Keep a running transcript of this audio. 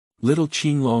Little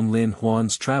Qinglong Lin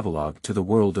Huan's travelogue to the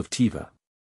world of Tiva.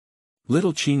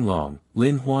 Little Qinglong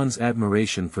Lin Huan's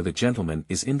admiration for the gentleman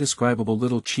is indescribable.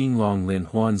 Little Qinglong Lin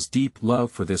Huan's deep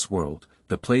love for this world,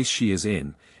 the place she is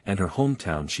in, and her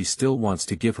hometown. She still wants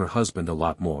to give her husband a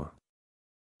lot more.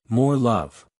 More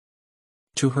love.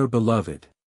 To her beloved.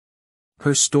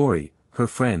 Her story, her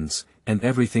friends, and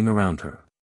everything around her.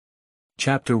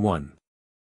 Chapter 1.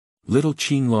 Little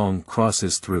Qinglong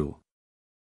crosses through.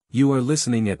 You are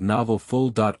listening at Novel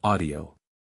Full. Audio.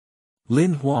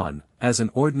 Lin Huan, as an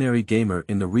ordinary gamer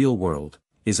in the real world,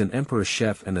 is an emperor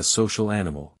chef and a social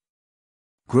animal.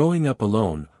 Growing up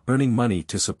alone, earning money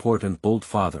to support an old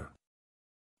father.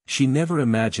 She never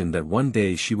imagined that one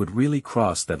day she would really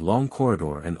cross that long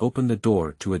corridor and open the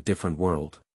door to a different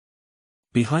world.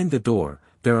 Behind the door,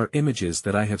 there are images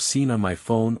that I have seen on my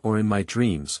phone or in my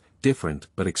dreams, different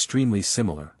but extremely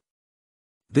similar.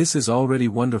 This is already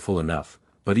wonderful enough,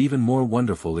 but even more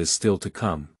wonderful is still to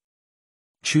come.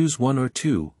 Choose one or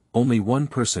two, only one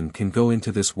person can go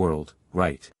into this world,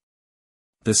 right?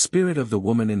 The spirit of the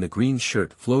woman in the green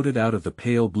shirt floated out of the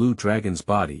pale blue dragon's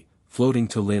body, floating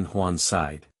to Lin Huan's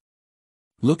side.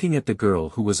 Looking at the girl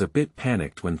who was a bit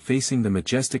panicked when facing the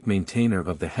majestic maintainer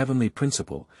of the heavenly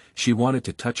principle, she wanted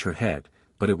to touch her head,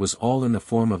 but it was all in the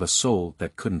form of a soul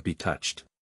that couldn't be touched.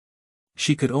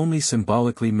 She could only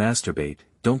symbolically masturbate.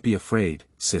 Don't be afraid,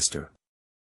 sister.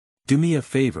 Do me a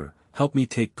favor, help me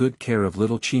take good care of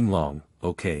little Qinglong,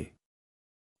 okay?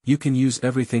 You can use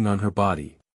everything on her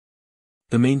body.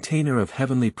 The maintainer of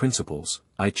heavenly principles,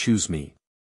 I choose me.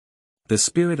 The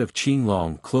spirit of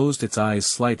Qinglong closed its eyes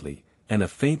slightly, and a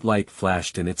faint light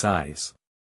flashed in its eyes.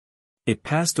 It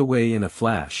passed away in a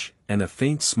flash, and a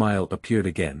faint smile appeared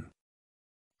again.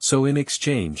 So in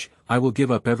exchange, I will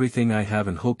give up everything I have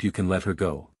and hope you can let her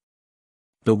go.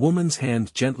 The woman's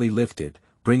hand gently lifted,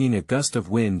 bringing a gust of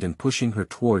wind and pushing her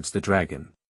towards the dragon.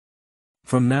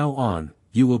 From now on,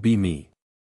 you will be me.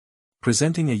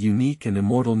 Presenting a unique and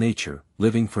immortal nature,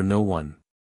 living for no one.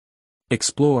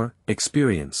 Explore,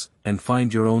 experience, and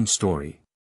find your own story.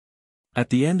 At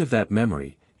the end of that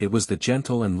memory, it was the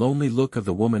gentle and lonely look of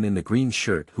the woman in the green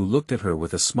shirt who looked at her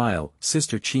with a smile.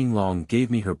 Sister Qinglong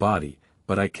gave me her body,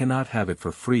 but I cannot have it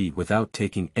for free without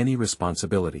taking any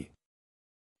responsibility.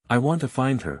 I want to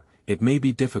find her. It may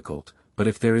be difficult, but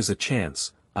if there is a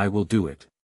chance, I will do it.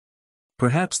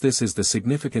 Perhaps this is the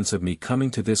significance of me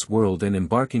coming to this world and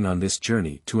embarking on this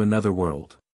journey to another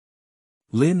world.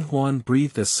 Lin Huan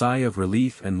breathed a sigh of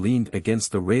relief and leaned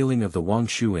against the railing of the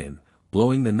Wangshu Inn,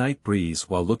 blowing the night breeze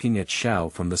while looking at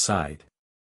Xiao from the side.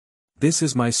 This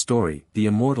is my story, the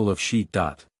immortal of Shi.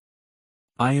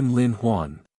 I am Lin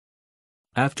Huan.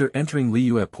 After entering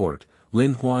Liyue port,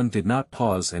 Lin Huan did not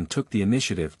pause and took the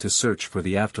initiative to search for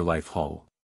the afterlife hall.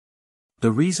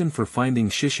 The reason for finding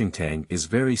Shishingtang is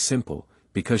very simple,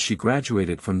 because she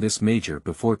graduated from this major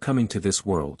before coming to this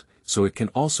world, so it can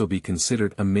also be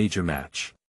considered a major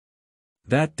match.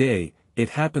 That day, it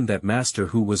happened that Master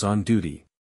Hu was on duty.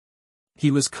 He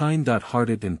was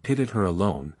kind-hearted and pitied her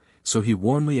alone, so he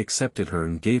warmly accepted her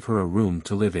and gave her a room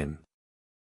to live in.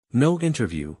 No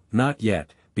interview, not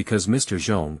yet, because Mr.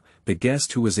 Zhong, the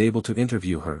guest who was able to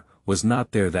interview her, was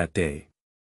not there that day.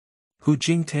 Hu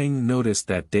Jingtang noticed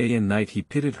that day and night he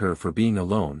pitied her for being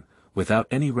alone, without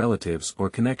any relatives or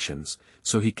connections,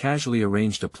 so he casually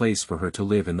arranged a place for her to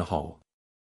live in the hall.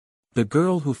 The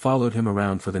girl who followed him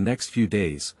around for the next few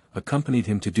days, accompanied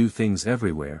him to do things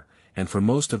everywhere, and for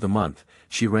most of the month,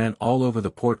 she ran all over the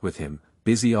port with him,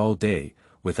 busy all day,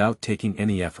 without taking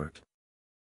any effort.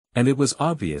 And it was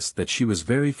obvious that she was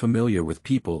very familiar with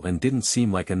people and didn't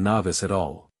seem like a novice at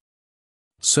all.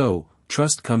 So,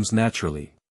 trust comes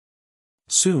naturally.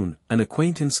 Soon, an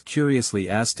acquaintance curiously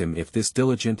asked him if this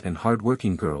diligent and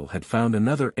hard-working girl had found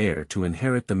another heir to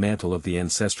inherit the mantle of the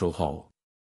ancestral hall.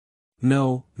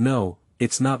 No,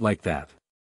 it's not like that.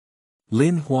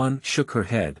 Lin Huan shook her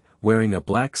head, wearing a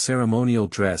black ceremonial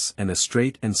dress and a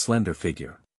straight and slender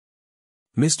figure.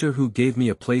 Mr. Hu gave me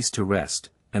a place to rest,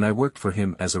 and I worked for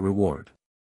him as a reward.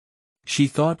 She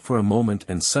thought for a moment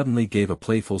and suddenly gave a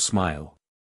playful smile.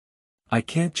 I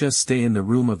can't just stay in the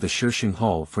room of the Shishing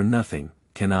Hall for nothing,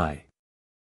 can I?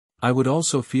 I would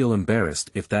also feel embarrassed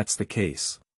if that's the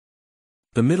case.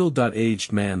 The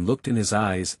middle-aged man looked in his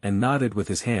eyes and nodded with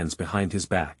his hands behind his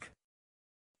back.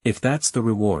 If that's the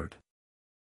reward.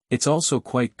 It's also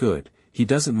quite good, he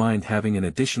doesn't mind having an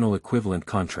additional equivalent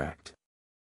contract.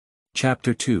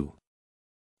 Chapter 2.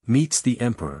 Meets the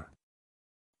Emperor.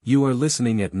 You are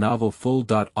listening at Novel Full.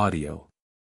 Audio.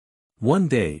 One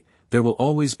day, there will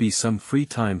always be some free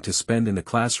time to spend in the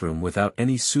classroom without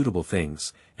any suitable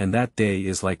things, and that day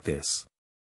is like this.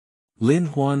 Lin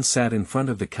Huan sat in front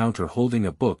of the counter holding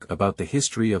a book about the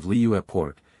history of Liyue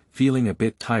Port, feeling a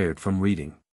bit tired from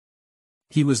reading.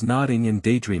 He was nodding and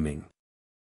daydreaming.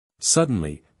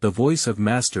 Suddenly, the voice of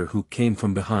Master Hu came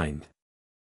from behind.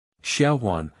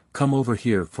 Xiaohuan, come over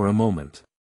here for a moment.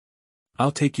 I'll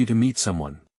take you to meet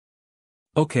someone.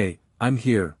 Okay, I'm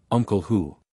here, Uncle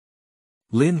Hu.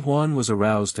 Lin Huan was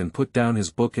aroused and put down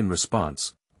his book in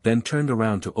response, then turned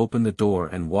around to open the door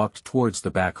and walked towards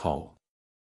the back hall.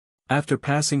 After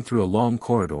passing through a long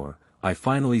corridor, I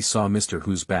finally saw Mr.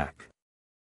 Hu's back.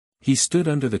 He stood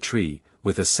under the tree,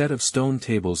 with a set of stone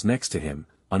tables next to him,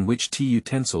 on which tea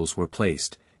utensils were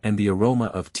placed, and the aroma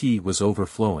of tea was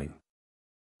overflowing.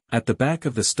 At the back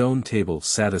of the stone table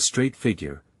sat a straight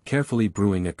figure, carefully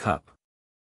brewing a cup.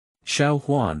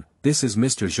 Xiaohuan, this is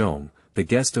Mr. Zhong, the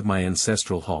guest of my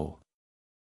ancestral hall.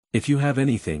 If you have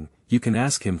anything, you can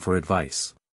ask him for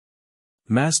advice.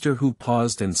 Master Hu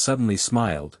paused and suddenly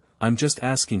smiled, I'm just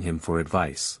asking him for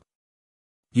advice.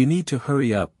 You need to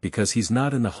hurry up because he's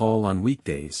not in the hall on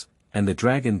weekdays, and the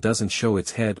dragon doesn't show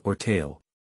its head or tail.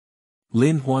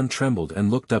 Lin Huan trembled and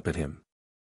looked up at him.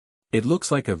 It looks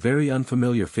like a very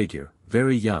unfamiliar figure,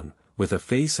 very young, with a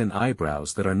face and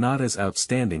eyebrows that are not as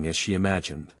outstanding as she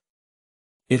imagined.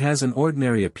 It has an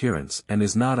ordinary appearance and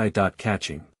is not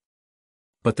eye-catching.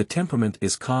 But the temperament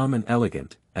is calm and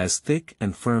elegant, as thick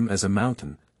and firm as a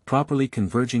mountain, properly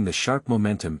converging the sharp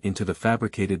momentum into the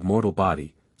fabricated mortal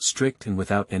body, strict and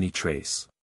without any trace.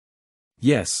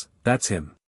 Yes, that's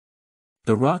him.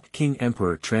 The Rock King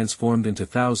Emperor transformed into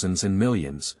thousands and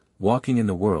millions, walking in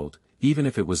the world, even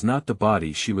if it was not the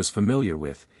body she was familiar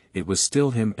with, it was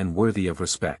still him and worthy of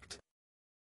respect.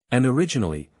 And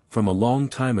originally, from a long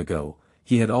time ago,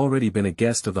 he had already been a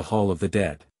guest of the Hall of the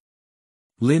Dead.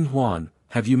 Lin Huan,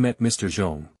 have you met Mr.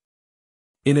 Zhong?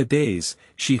 In a daze,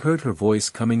 she heard her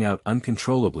voice coming out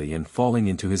uncontrollably and falling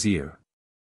into his ear.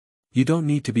 You don't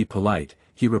need to be polite,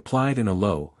 he replied in a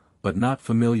low, but not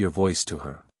familiar voice to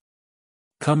her.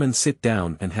 Come and sit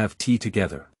down and have tea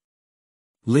together.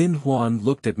 Lin Huan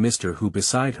looked at Mr. Hu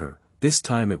beside her, this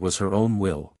time it was her own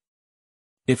will.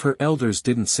 If her elders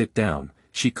didn't sit down,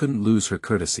 she couldn't lose her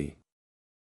courtesy.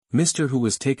 Mr. Hu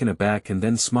was taken aback and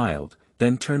then smiled,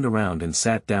 then turned around and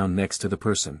sat down next to the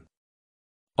person.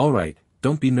 All right,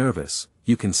 don't be nervous,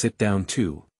 you can sit down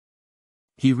too.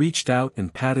 He reached out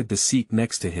and patted the seat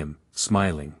next to him,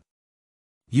 smiling.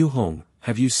 Yu Hong,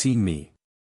 have you seen me?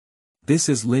 This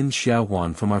is Lin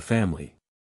Xiaohuan from our family.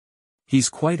 He's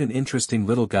quite an interesting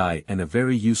little guy and a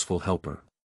very useful helper.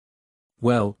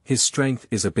 Well, his strength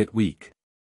is a bit weak.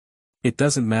 It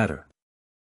doesn't matter.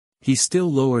 He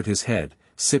still lowered his head,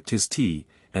 sipped his tea,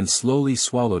 and slowly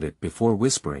swallowed it before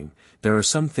whispering, there are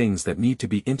some things that need to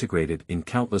be integrated in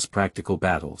countless practical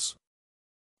battles.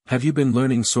 Have you been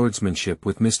learning swordsmanship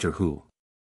with Mr. Hu?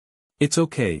 It's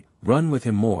okay, run with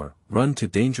him more, run to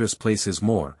dangerous places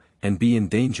more, and be in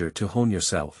danger to hone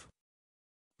yourself.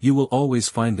 You will always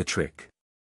find the trick.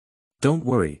 Don't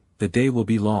worry, the day will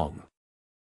be long.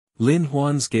 Lin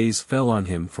Huan's gaze fell on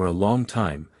him for a long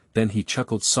time, then he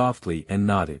chuckled softly and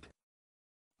nodded.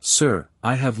 Sir,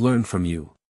 I have learned from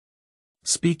you.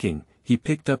 Speaking, he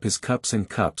picked up his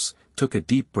cups, took a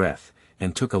deep breath,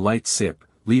 and took a light sip,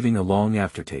 leaving a long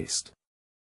aftertaste.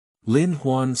 Lin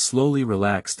Huan slowly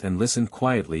relaxed and listened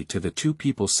quietly to the two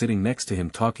people sitting next to him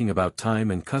talking about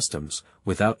time and customs,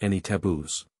 without any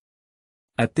taboos.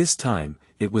 At this time,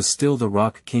 it was still the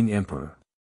Rock King Emperor.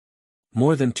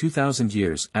 More than 2,000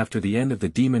 years after the end of the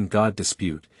demon god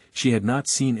dispute, she had not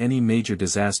seen any major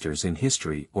disasters in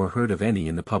history or heard of any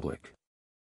in the public.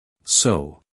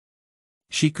 So,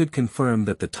 she could confirm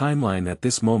that the timeline at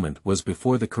this moment was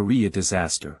before the Korea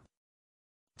disaster.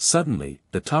 Suddenly,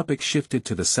 the topic shifted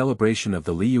to the celebration of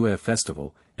the Liyue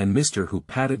festival, and Mr. Hu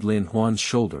patted Lin Huan's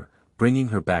shoulder, bringing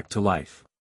her back to life.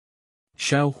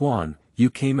 Xiaohuan, you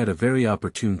came at a very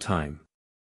opportune time.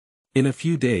 In a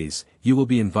few days, you will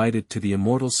be invited to the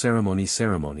Immortal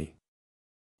ceremony.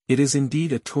 It is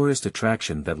indeed a tourist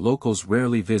attraction that locals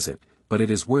rarely visit, but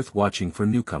it is worth watching for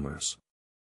newcomers.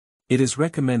 It is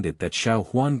recommended that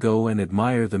Xiaohuan go and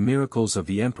admire the miracles of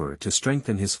the emperor to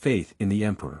strengthen his faith in the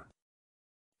emperor.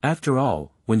 After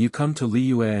all, when you come to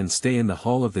Liyue and stay in the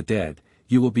Hall of the Dead,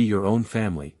 you will be your own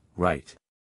family, right?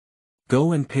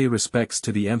 Go and pay respects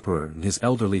to the emperor and his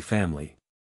elderly family.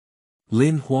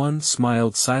 Lin Huan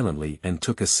smiled silently and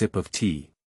took a sip of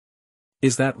tea.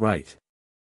 Is that right?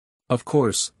 Of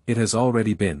course, it has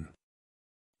already been.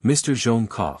 Mr. Zhong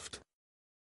coughed.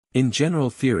 In general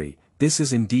theory, this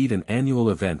is indeed an annual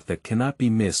event that cannot be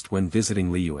missed when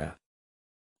visiting Liyue.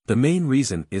 The main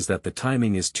reason is that the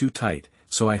timing is too tight,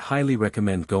 so I highly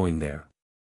recommend going there.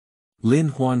 Lin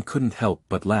Huan couldn't help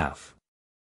but laugh.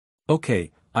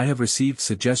 Okay, I have received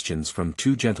suggestions from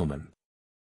 2 gentlemen.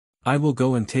 I will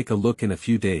go and take a look in a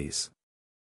few days.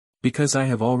 Because I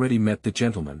have already met the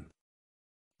gentleman.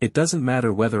 It doesn't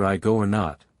matter whether I go or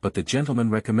not, but the gentleman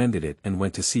recommended it and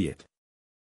went to see it.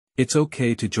 It's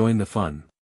okay to join the fun.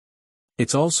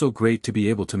 It's also great to be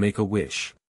able to make a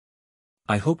wish.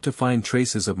 I hope to find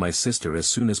traces of my sister as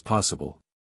soon as possible.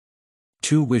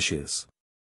 2 wishes.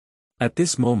 At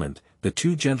this moment, the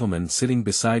 2 gentlemen sitting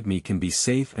beside me can be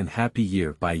safe and happy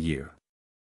year by year.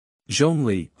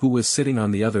 Zhong, who was sitting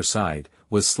on the other side,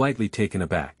 was slightly taken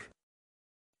aback.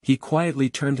 He quietly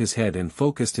turned his head and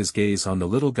focused his gaze on the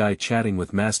little guy chatting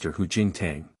with Master Hu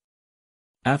Jingtang.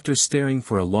 After staring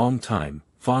for a long time,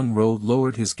 Fang Rou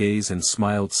lowered his gaze and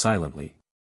smiled silently.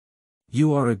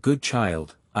 You are a good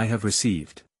child, I have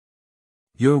received.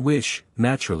 Your wish,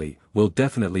 naturally, will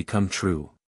definitely come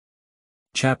true.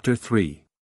 Chapter 3.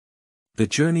 The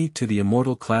Journey to the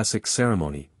Immortal Classic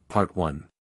Ceremony, Part 1.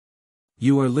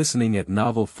 You are listening at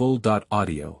Novel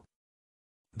Full.audio.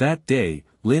 That day,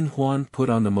 Lin Huan put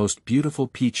on the most beautiful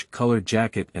peach-colored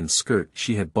jacket and skirt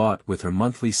she had bought with her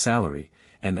monthly salary,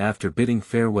 and after bidding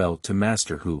farewell to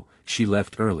Master Hu, she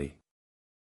left early.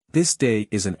 This day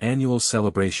is an annual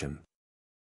celebration.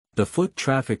 The foot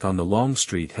traffic on the long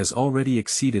street has already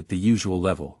exceeded the usual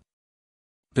level.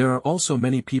 There are also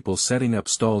many people setting up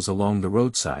stalls along the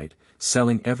roadside,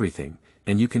 selling everything,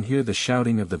 and you can hear the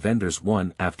shouting of the vendors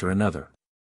one after another.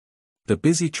 The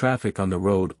busy traffic on the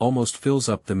road almost fills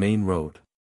up the main road.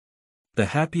 The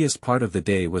happiest part of the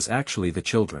day was actually the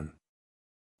children.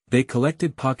 They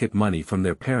collected pocket money from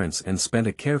their parents and spent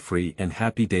a carefree and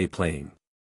happy day playing.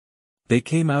 They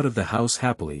came out of the house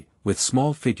happily, with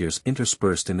small figures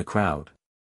interspersed in the crowd.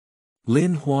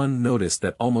 Lin Huan noticed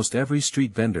that almost every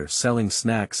street vendor selling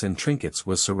snacks and trinkets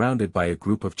was surrounded by a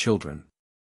group of children.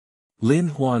 Lin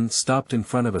Huan stopped in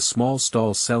front of a small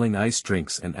stall selling ice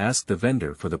drinks and asked the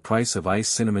vendor for the price of ice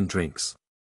cinnamon drinks.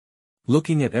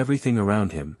 Looking at everything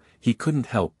around him, he couldn't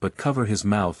help but cover his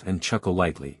mouth and chuckle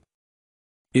lightly.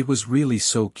 It was really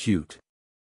so cute.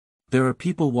 There are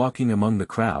people walking among the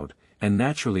crowd, and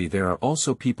naturally there are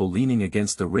also people leaning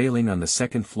against the railing on the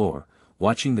second floor,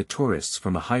 watching the tourists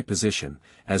from a high position,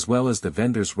 as well as the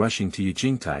vendors rushing to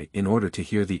Yijingtai in order to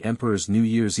hear the emperor's New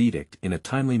Year's edict in a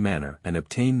timely manner and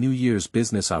obtain New Year's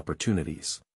business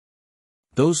opportunities.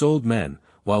 Those old men,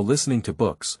 while listening to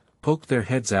books, poked their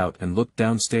heads out and looked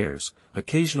downstairs,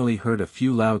 occasionally heard a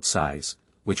few loud sighs,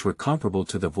 which were comparable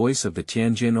to the voice of the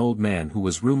Tianjin old man who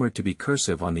was rumored to be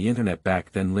cursive on the internet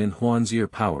back then. Lin Huan's ear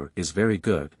power is very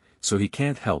good, so he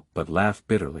can't help but laugh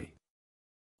bitterly.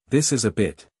 This is a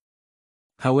bit.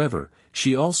 However,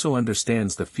 she also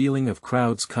understands the feeling of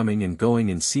crowds coming and going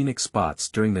in scenic spots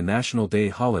during the National Day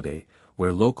holiday,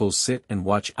 where locals sit and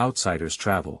watch outsiders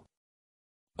travel.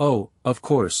 Oh, of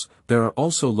course, there are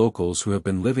also locals who have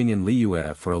been living in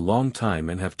Liyue for a long time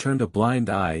and have turned a blind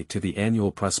eye to the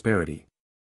annual prosperity.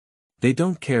 They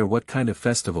don't care what kind of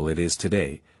festival it is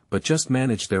today, but just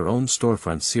manage their own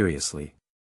storefront seriously.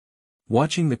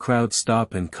 Watching the crowd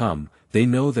stop and come, they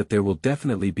know that there will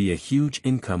definitely be a huge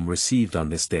income received on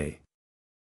this day.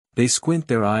 They squint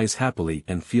their eyes happily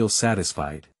and feel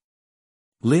satisfied.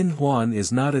 Lin Huan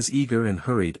is not as eager and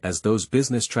hurried as those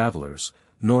business travelers,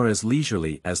 nor as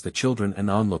leisurely as the children and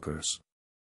onlookers.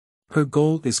 Her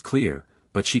goal is clear,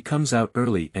 but she comes out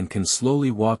early and can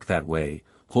slowly walk that way,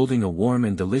 holding a warm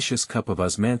and delicious cup of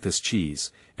osmanthus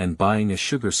cheese, and buying a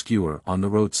sugar skewer on the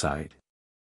roadside.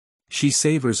 She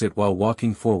savors it while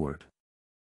walking forward.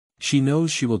 She knows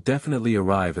she will definitely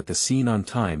arrive at the scene on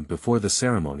time before the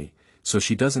ceremony, so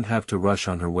she doesn't have to rush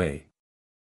on her way.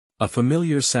 A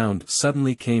familiar sound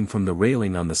suddenly came from the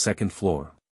railing on the second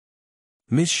floor.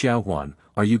 Miss Xiaohuan,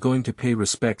 are you going to pay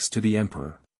respects to the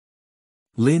emperor?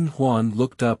 Lin Huan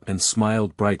looked up and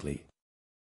smiled brightly.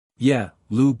 Yeah,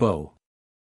 Lu Bo.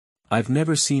 I've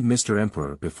never seen Mr.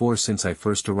 Emperor before since I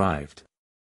first arrived.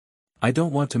 I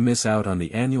don't want to miss out on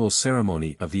the annual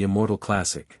ceremony of the Immortal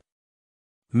Classic.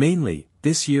 Mainly,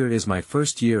 this year is my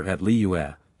first year at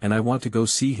Liyue, and I want to go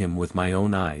see him with my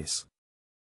own eyes.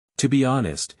 To be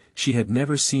honest, she had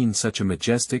never seen such a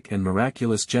majestic and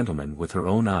miraculous gentleman with her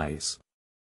own eyes.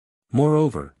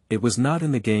 Moreover, it was not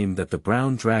in the game that the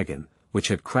brown dragon, which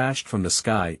had crashed from the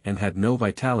sky and had no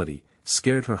vitality,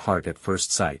 scared her heart at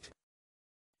first sight.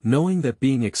 Knowing that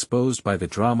being exposed by the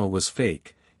drama was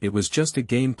fake, it was just a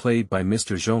game played by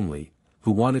Mr. Zhong,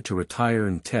 who wanted to retire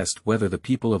and test whether the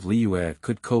people of Liyue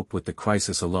could cope with the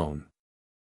crisis alone.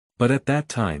 But at that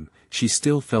time, she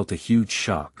still felt a huge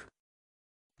shock.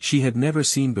 She had never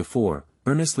seen before,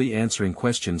 earnestly answering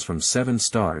questions from 7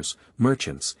 stars,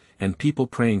 merchants, and people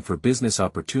praying for business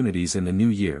opportunities in the new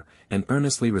year, and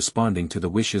earnestly responding to the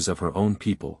wishes of her own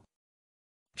people.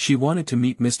 She wanted to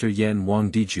meet Mr. Yan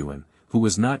Wang Dijuan, who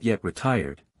was not yet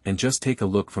retired, and just take a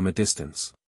look from a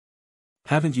distance.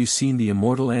 Haven't you seen the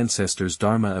immortal ancestor's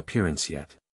Dharma appearance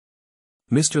yet?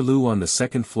 Mr. Liu on the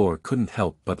 2nd floor couldn't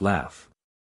help but laugh.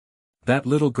 That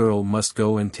little girl must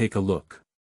go and take a look.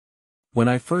 When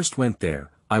I first went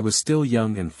there, I was still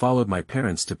young and followed my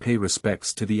parents to pay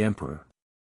respects to the emperor.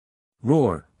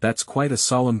 Roar, that's quite a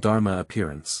solemn Dharma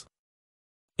appearance.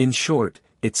 In short,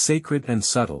 it's sacred and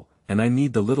subtle, and I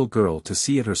need the little girl to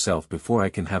see it herself before I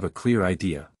can have a clear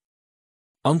idea.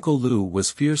 Uncle Liu was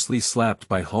fiercely slapped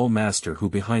by Hall Master Hu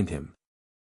behind him.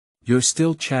 You're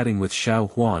still chatting with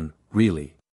Xiao Huan,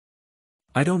 really?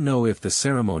 I don't know if the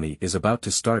ceremony is about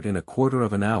to start in a quarter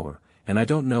of an hour, and I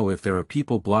don't know if there are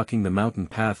people blocking the mountain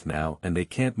path now and they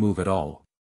can't move at all.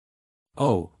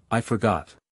 Oh, I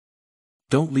forgot.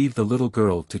 Don't leave the little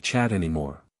girl to chat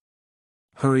anymore.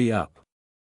 Hurry up.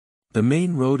 The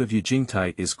main road of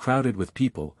Yijingtai is crowded with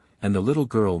people, and the little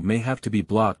girl may have to be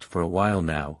blocked for a while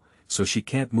now, so she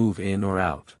can't move in or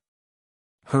out.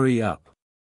 Hurry up.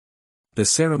 The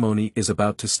ceremony is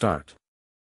about to start.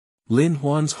 Lin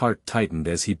Huan's heart tightened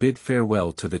as he bid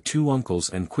farewell to the 2 uncles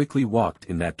and quickly walked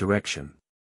in that direction.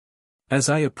 As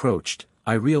I approached,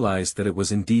 I realized that it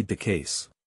was indeed the case.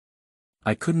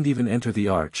 I couldn't even enter the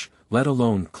arch, let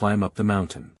alone climb up the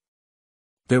mountain.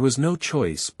 There was no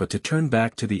choice but to turn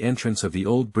back to the entrance of the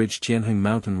old bridge Tianheng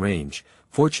mountain range.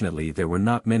 Fortunately there were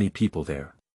not many people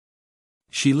there.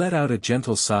 She let out a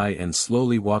gentle sigh and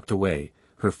slowly walked away,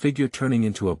 her figure turning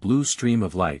into a blue stream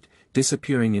of light,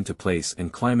 disappearing into place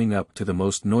and climbing up to the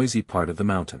most noisy part of the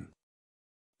mountain.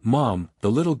 Mom,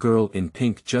 the little girl in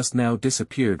pink just now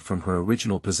disappeared from her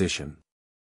original position.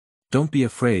 Don't be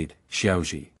afraid,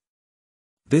 Xiaoji.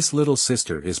 This little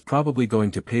sister is probably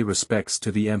going to pay respects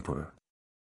to the emperor.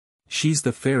 She's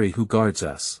the fairy who guards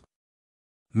us.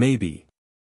 Maybe.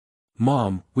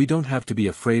 Mom, we don't have to be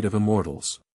afraid of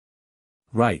immortals.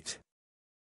 Right.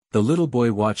 The little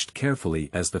boy watched carefully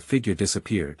as the figure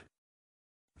disappeared.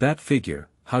 That figure,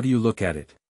 how do you look at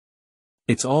it?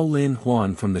 It's all Lin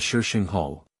Huan from the Shisheng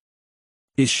Hall.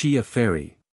 Is she a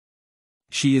fairy?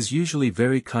 She is usually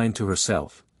very kind to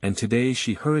herself, and today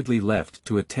she hurriedly left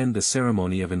to attend the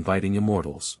ceremony of inviting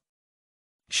immortals.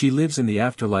 She lives in the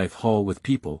afterlife hall with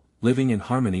people, living in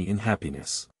harmony and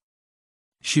happiness.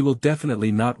 She will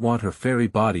definitely not want her fairy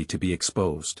body to be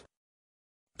exposed.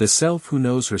 The self who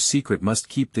knows her secret must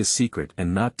keep this secret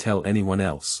and not tell anyone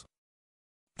else.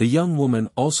 The young woman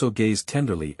also gazed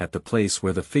tenderly at the place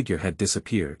where the figure had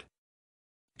disappeared.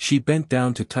 She bent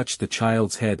down to touch the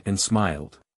child's head and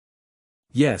smiled.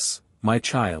 Yes, my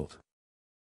child.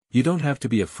 You don't have to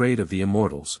be afraid of the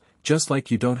immortals, just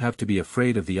like you don't have to be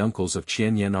afraid of the uncles of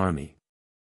Qianyan army.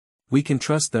 We can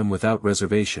trust them without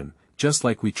reservation, just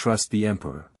like we trust the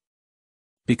emperor.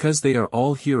 Because they are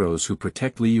all heroes who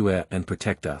protect Liyue and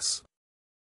protect us.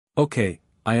 Okay,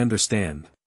 I understand.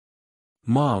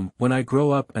 Mom, when I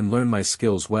grow up and learn my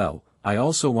skills well, I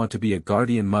also want to be a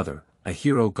guardian mother, a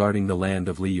hero guarding the land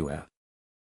of Liyue.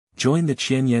 Join the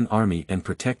Qianyan army and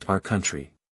protect our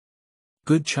country.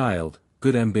 Good child,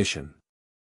 good ambition.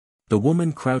 The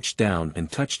woman crouched down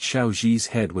and touched Xiaoji's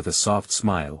head with a soft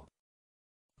smile.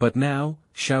 But now,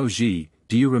 Xiaoji,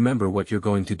 do you remember what you're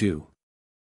going to do?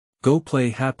 Go play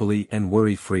happily and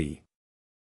worry-free.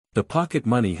 The pocket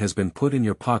money has been put in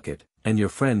your pocket, and your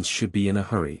friends should be in a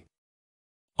hurry.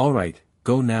 Alright,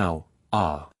 go now,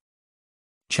 ah.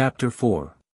 Chapter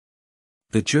 4.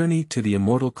 The Journey to the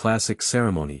Immortal Classic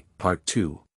Ceremony, Part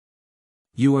 2.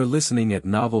 You are listening at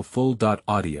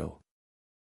novelfull.audio.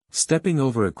 Stepping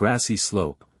over a grassy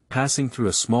slope, passing through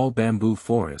a small bamboo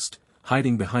forest,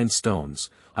 hiding behind stones,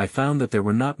 I found that there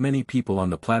were not many people on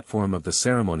the platform of the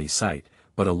ceremony site,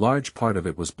 but a large part of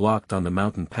it was blocked on the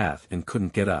mountain path and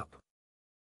couldn't get up.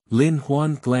 Lin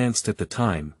Huan glanced at the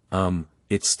time,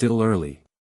 it's still early.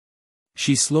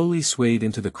 She slowly swayed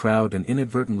into the crowd and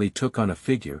inadvertently took on a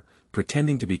figure,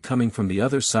 pretending to be coming from the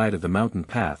other side of the mountain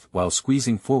path while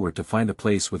squeezing forward to find a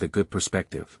place with a good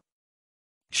perspective.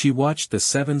 She watched the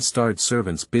 7-starred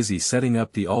servants busy setting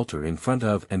up the altar in front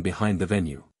of and behind the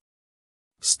venue.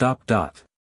 Stop.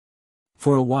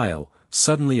 For a while,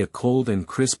 suddenly a cold and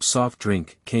crisp soft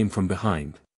drink came from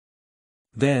behind.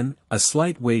 Then, a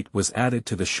slight weight was added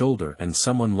to the shoulder and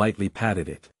someone lightly patted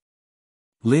it.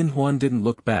 Lin Huan didn't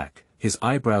look back, his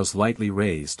eyebrows lightly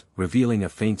raised, revealing a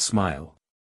faint smile.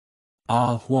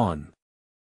 Ah, Huan.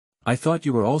 I thought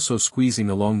you were also squeezing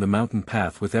along the mountain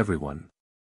path with everyone.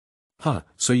 Huh,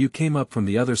 so you came up from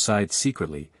the other side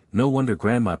secretly, no wonder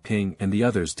Grandma Ping and the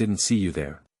others didn't see you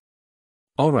there.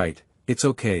 Alright, it's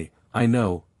okay, I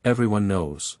know, everyone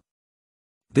knows.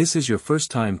 This is your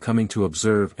first time coming to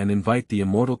observe and invite the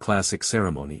Immortal Classic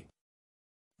ceremony.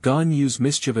 Gan Yu's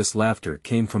mischievous laughter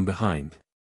came from behind.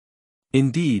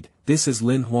 Indeed, this is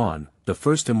Lin Huan, the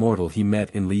first immortal he met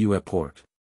in Liyue Port.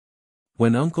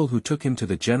 When Uncle who took him to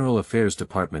the General Affairs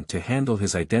Department to handle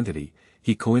his identity,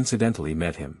 he coincidentally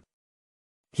met him.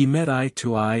 He met eye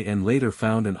to eye and later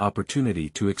found an opportunity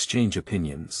to exchange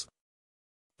opinions.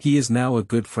 He is now a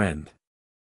good friend.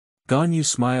 Gan Yu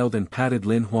smiled and patted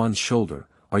Lin Huan's shoulder.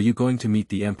 Are you going to meet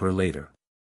the Emperor later?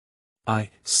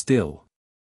 Still.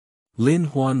 Lin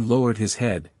Huan lowered his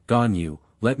head. Gan Yu,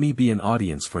 let me be an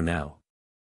audience for now.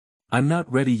 I'm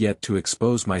not ready yet to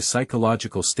expose my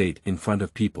psychological state in front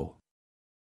of people.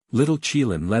 Little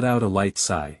Qilin let out a light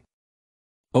sigh.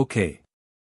 Okay.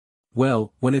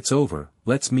 Well, when it's over,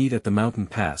 let's meet at the mountain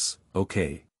pass,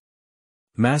 okay?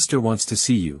 Master wants to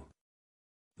see you.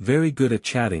 Very good at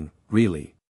chatting,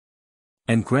 really.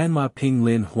 And Grandma Ping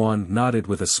Lin Huan nodded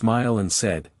with a smile and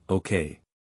said, okay.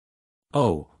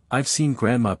 Oh, I've seen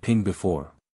Grandma Ping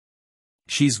before.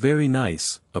 She's very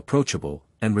nice, approachable,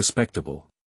 and respectable.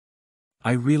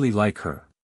 I really like her.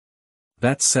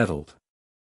 That's settled.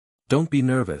 Don't be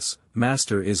nervous,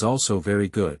 Master is also very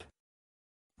good.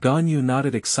 Gan Yu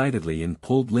nodded excitedly and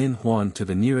pulled Lin Huan to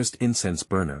the nearest incense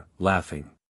burner, laughing.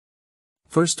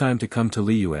 First time to come to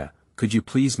Liyue, could you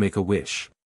please make a wish?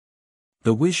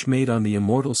 The wish made on the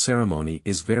immortal ceremony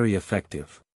is very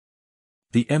effective.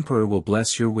 The Emperor will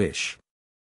bless your wish.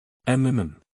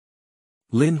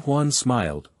 Lin Huan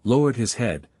smiled, lowered his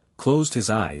head, closed his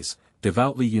eyes,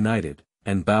 devoutly united,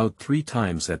 and bowed 3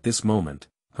 times at this moment.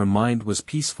 Her mind was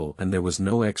peaceful and there was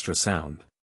no extra sound.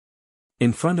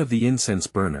 In front of the incense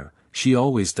burner, she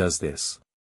always does this.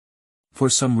 For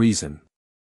some reason.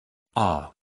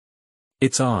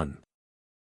 It's on.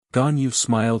 Gan Yu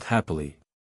smiled happily.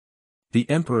 The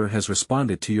Emperor has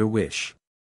responded to your wish.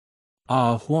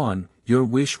 Huan, your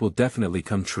wish will definitely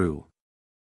come true.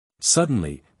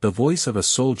 Suddenly, the voice of a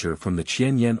soldier from the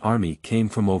Qianyan army came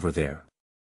from over there.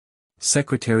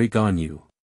 Secretary Gan Yu.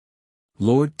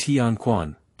 Lord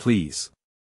Tianquan, please.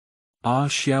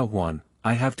 Xiaohuan,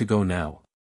 I have to go now.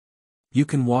 You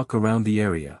can walk around the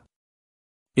area.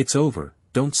 It's over,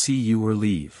 don't see you or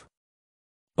leave.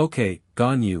 Okay,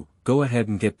 Gan Yu, go ahead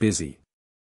and get busy.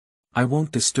 I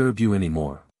won't disturb you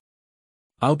anymore.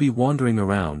 I'll be wandering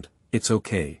around, it's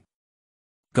okay.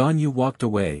 Gan Yu walked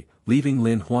away, leaving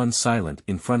Lin Huan silent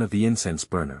in front of the incense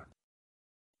burner.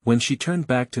 When she turned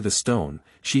back to the stone,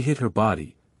 she hid her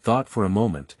body, thought for a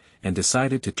moment, and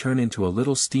decided to turn into a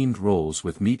little steamed rolls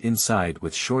with meat inside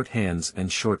with short hands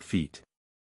and short feet.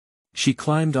 She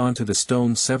climbed onto the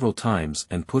stone several times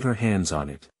and put her hands on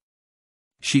it.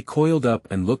 She coiled up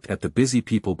and looked at the busy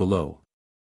people below.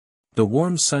 The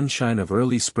warm sunshine of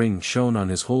early spring shone on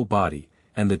his whole body,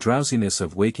 and the drowsiness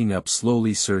of waking up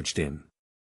slowly surged in.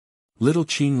 Little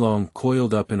Qinglong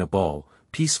coiled up in a ball,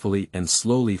 peacefully and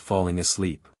slowly falling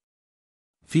asleep.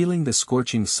 Feeling the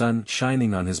scorching sun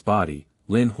shining on his body,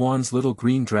 Lin Huan's little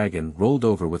green dragon rolled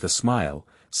over with a smile,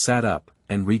 sat up,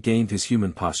 and regained his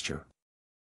human posture.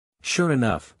 Sure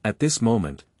enough, at this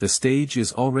moment, the stage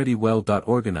is already well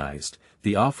organized,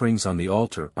 the offerings on the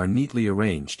altar are neatly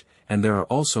arranged, and there are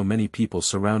also many people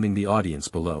surrounding the audience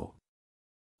below.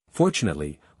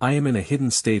 Fortunately, I am in a hidden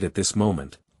state at this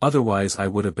moment, otherwise I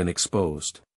would have been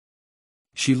exposed.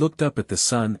 She looked up at the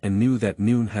sun and knew that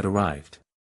noon had arrived.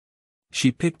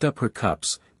 She picked up her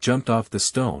cups, jumped off the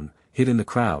stone, hid in the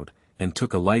crowd, and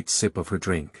took a light sip of her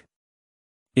drink.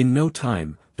 In no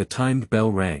time, the timed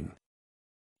bell rang.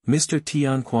 Mr.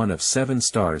 Tianquan of 7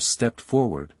 stars stepped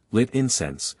forward, lit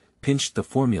incense, pinched the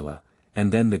formula,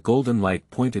 and then the golden light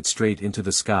pointed straight into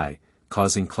the sky,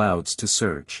 causing clouds to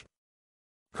surge.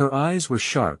 Her eyes were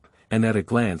sharp, and at a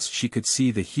glance she could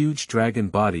see the huge dragon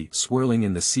body swirling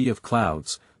in the sea of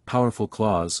clouds, powerful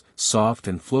claws, soft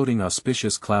and floating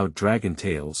auspicious cloud dragon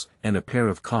tails, and a pair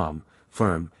of calm,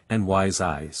 firm, and wise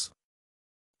eyes.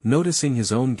 Noticing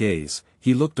his own gaze,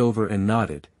 he looked over and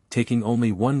nodded, taking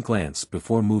only one glance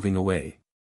before moving away.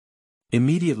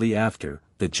 Immediately after,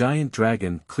 the giant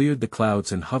dragon cleared the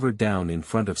clouds and hovered down in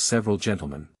front of several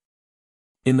gentlemen.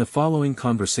 In the following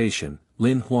conversation,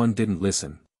 Lin Huan didn't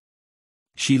listen.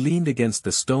 She leaned against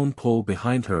the stone pole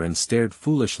behind her and stared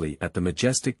foolishly at the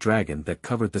majestic dragon that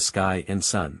covered the sky and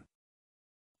sun.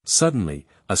 Suddenly,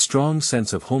 a strong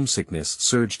sense of homesickness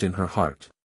surged in her heart.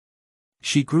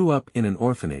 She grew up in an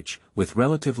orphanage, with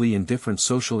relatively indifferent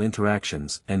social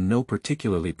interactions and no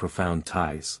particularly profound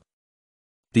ties.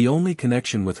 The only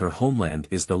connection with her homeland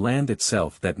is the land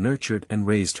itself that nurtured and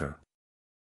raised her.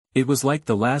 It was like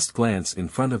the last glance in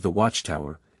front of the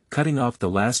watchtower, cutting off the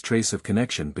last trace of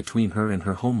connection between her and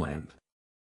her homeland.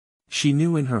 She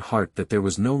knew in her heart that there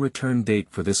was no return date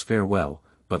for this farewell,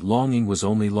 but longing was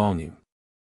only longing.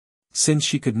 Since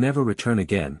she could never return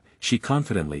again, she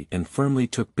confidently and firmly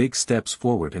took big steps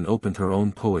forward and opened her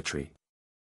own poetry.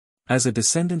 As a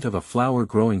descendant of a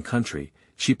flower-growing country,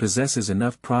 she possesses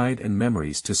enough pride and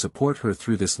memories to support her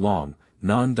through this long,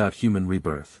 non-human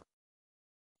rebirth.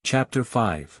 Chapter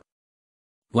 5.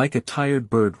 Like a tired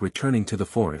bird returning to the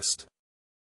forest.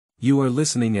 You are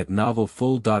listening at Novel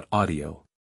Full.audio.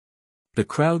 The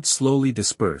crowd slowly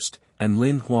dispersed, and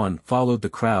Lin Huan followed the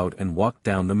crowd and walked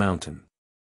down the mountain.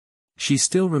 She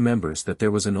still remembers that there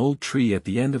was an old tree at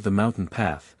the end of the mountain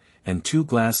path, and 2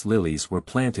 glass lilies were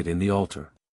planted in the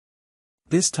altar.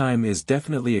 This time is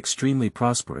definitely extremely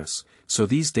prosperous, so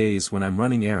these days when I'm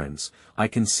running errands, I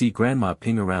can see Grandma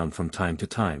Ping around from time to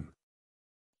time.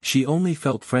 She only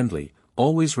felt friendly,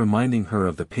 always reminding her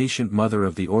of the patient mother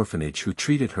of the orphanage who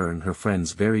treated her and her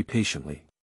friends very patiently.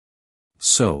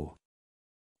 So,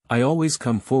 I always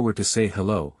come forward to say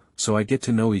hello, so I get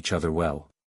to know each other well.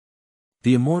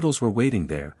 The immortals were waiting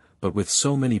there, but with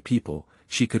so many people,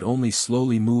 she could only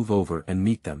slowly move over and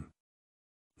meet them.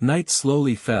 Night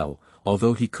slowly fell,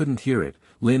 although he couldn't hear it.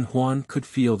 Lin Huan could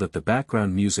feel that the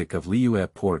background music of Liyue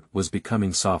Port was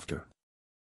becoming softer.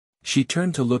 She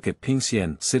turned to look at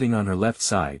Pixiv sitting on her left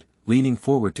side, leaning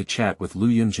forward to chat with Lu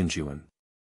Yunjinjuan.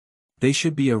 They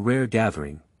should be a rare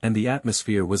gathering, and the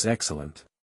atmosphere was excellent.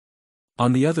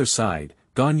 On the other side,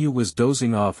 Ganyu was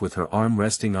dozing off with her arm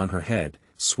resting on her head,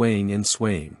 swaying and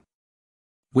swaying.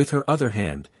 With her other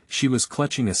hand, she was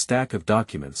clutching a stack of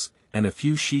documents, and a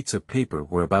few sheets of paper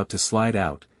were about to slide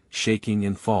out, shaking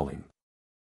and falling.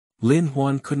 Lin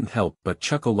Huan couldn't help but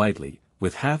chuckle lightly,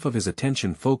 with half of his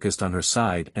attention focused on her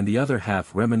side and the other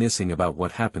half reminiscing about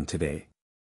what happened today.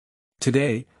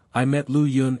 Today, I met Lu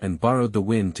Yun and borrowed the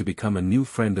wind to become a new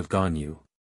friend of Ganyu.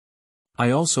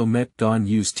 I also met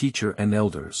Ganyu's teacher and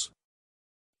elders.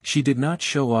 She did not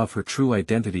show off her true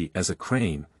identity as a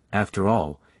crane. After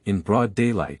all, in broad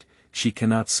daylight, she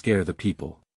cannot scare the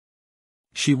people.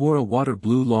 She wore a water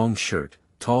blue long shirt,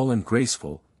 tall and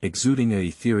graceful, exuding an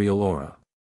ethereal aura.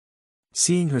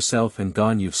 Seeing herself and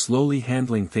Ganyu slowly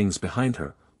handling things behind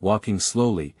her, walking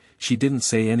slowly, she didn't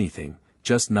say anything,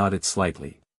 just nodded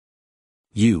slightly.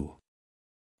 You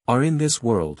are in this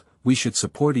world, we should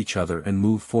support each other and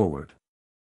move forward.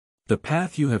 The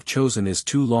path you have chosen is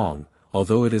too long,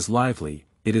 although it is lively,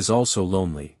 it is also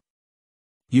lonely.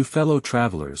 You fellow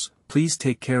travelers, please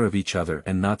take care of each other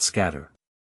and not scatter.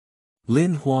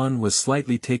 Lin Huan was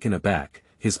slightly taken aback,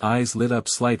 his eyes lit up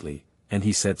slightly, and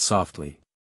he said softly.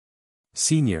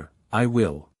 Senior, I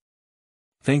will.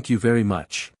 Thank you very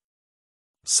much.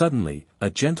 Suddenly, a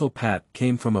gentle pat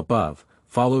came from above,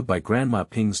 followed by Grandma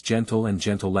Ping's gentle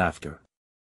laughter.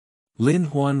 Lin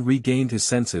Huan regained his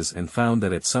senses and found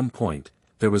that at some point,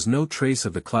 there was no trace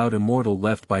of the cloud immortal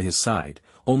left by his side,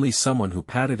 only someone who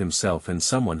patted himself and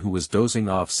someone who was dozing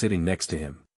off sitting next to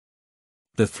him.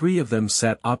 The 3 of them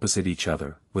sat opposite each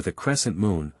other, with a crescent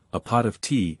moon, a pot of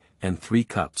tea, and 3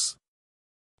 cups.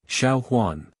 Xiao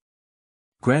Huan.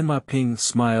 Grandma Ping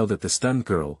smiled at the stunned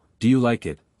girl. Do you like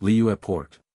it, Liyue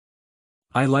Port?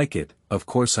 I like it, of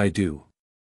course I do.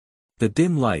 The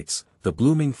dim lights, the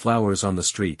blooming flowers on the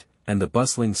street, and the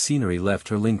bustling scenery left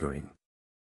her lingering.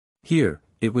 Here,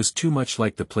 it was too much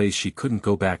like the place she couldn't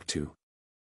go back to.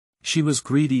 She was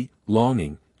greedy,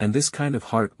 longing, and this kind of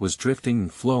heart was drifting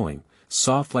and flowing,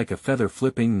 soft like a feather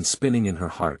flipping and spinning in her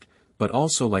heart, but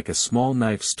also like a small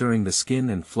knife stirring the skin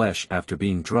and flesh after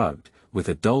being drugged, with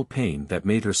a dull pain that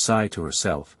made her sigh to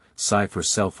herself, sigh for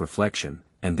self-reflection,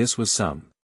 and this was some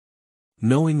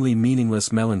knowingly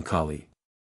meaningless melancholy.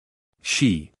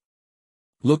 She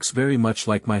looks very much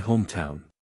like my hometown.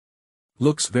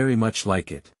 Looks very much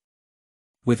like it.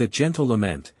 With a gentle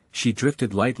lament, she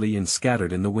drifted lightly and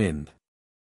scattered in the wind.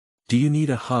 Do you need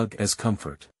a hug as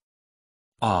comfort?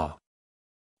 Ah.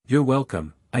 You're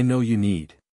welcome, I know you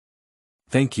need.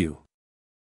 Thank you.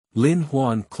 Lin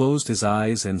Huan closed his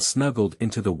eyes and snuggled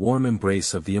into the warm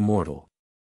embrace of the immortal.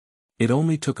 It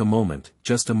only took a moment,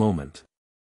 just a moment.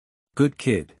 Good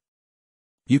kid.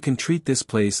 You can treat this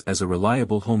place as a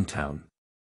reliable hometown.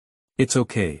 It's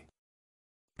okay.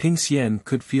 Pixiv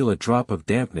could feel a drop of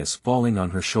dampness falling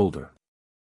on her shoulder.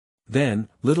 Then,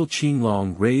 little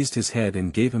Qinglong raised his head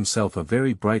and gave himself a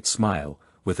very bright smile,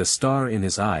 with a star in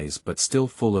his eyes but still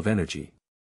full of energy.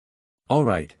 All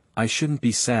right, I shouldn't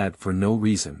be sad for no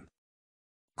reason.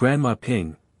 Grandma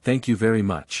Ping, thank you very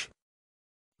much.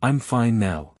 I'm fine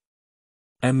now.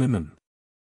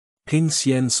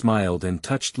 Pixiv smiled and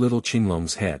touched little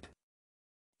Qinglong's head.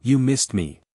 You missed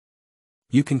me.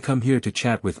 You can come here to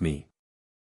chat with me.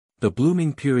 The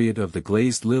blooming period of the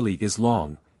glazed lily is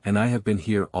long, and I have been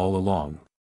here all along.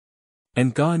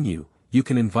 And Ganyu, you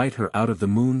can invite her out of the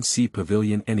Moon Sea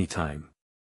Pavilion anytime.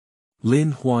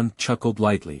 Lin Huan chuckled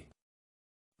lightly.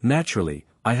 Naturally,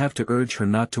 I have to urge her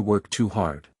not to work too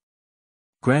hard.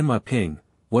 Grandma Ping,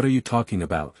 what are you talking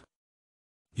about?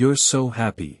 You're so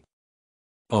happy.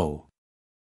 Oh.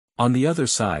 On the other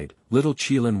side, little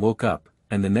Qilin woke up,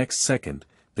 and the next second,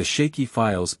 the shaky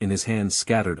files in his hands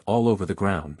scattered all over the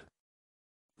ground.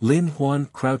 Lin Huan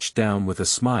crouched down with a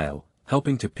smile,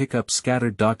 helping to pick up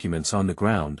scattered documents on the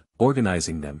ground,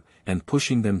 organizing them, and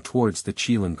pushing them towards the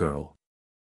Qilin girl.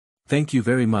 Thank you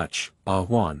very much, Ah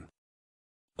Huan.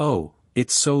 Oh,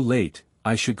 it's so late,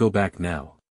 I should go back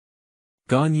now.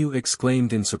 Ganyu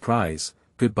exclaimed in surprise,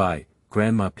 Goodbye,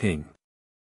 Grandma Ping.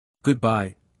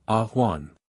 Goodbye, Ah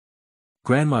Huan.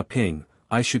 Grandma Ping,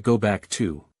 I should go back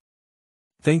too.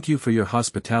 Thank you for your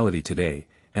hospitality today,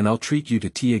 and I'll treat you to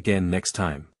tea again next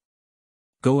time.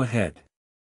 Go ahead.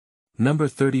 Number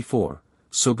 34,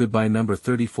 so goodbye. Number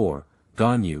 34,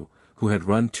 Ganyu, who had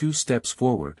run 2 steps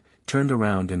forward, turned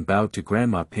around and bowed to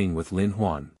Grandma Ping with Lin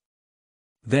Huan.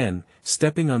 Then,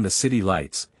 stepping on the city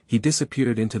lights, he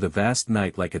disappeared into the vast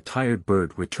night like a tired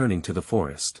bird returning to the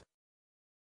forest.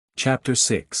 Chapter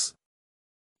 6.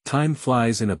 Time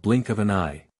flies in a blink of an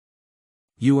eye.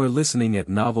 You are listening at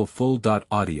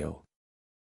novelfull.audio.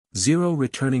 0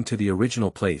 returning to the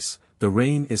original place, the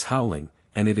rain is howling,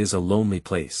 and it is a lonely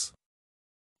place.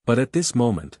 But at this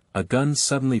moment, a gun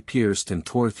suddenly pierced and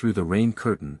tore through the rain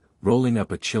curtain, rolling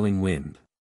up a chilling wind.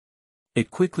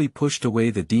 It quickly pushed away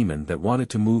the demon that wanted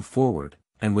to move forward,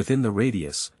 and within the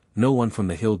radius, no one from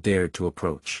the hill dared to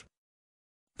approach.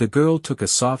 The girl took a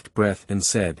soft breath and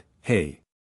said, Hey.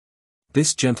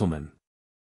 This gentleman.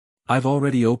 I've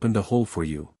already opened a hole for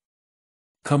you.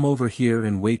 Come over here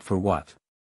and wait for what?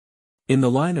 In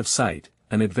the line of sight,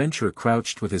 an adventurer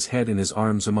crouched with his head in his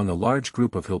arms among a large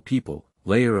group of hill people,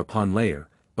 layer upon layer,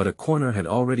 but a corner had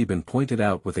already been pointed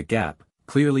out with a gap,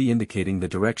 clearly indicating the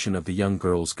direction of the young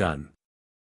girl's gun.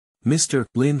 Mr.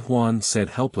 Lin Huan said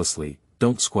helplessly,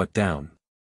 Don't squat down.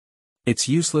 It's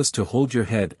useless to hold your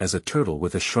head as a turtle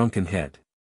with a shrunken head.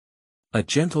 A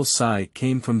gentle sigh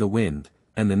came from the wind,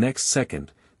 and the next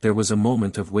second, there was a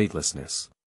moment of weightlessness.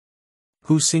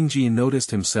 Hu Xingji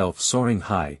noticed himself soaring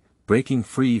high, breaking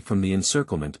free from the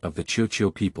encirclement of the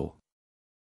Qiuqiu people.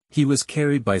 He was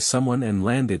carried by someone and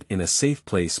landed in a safe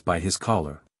place by his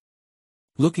collar.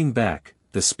 Looking back,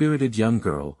 the spirited young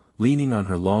girl, leaning on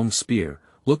her long spear,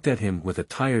 looked at him with a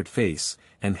tired face,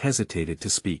 and hesitated to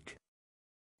speak.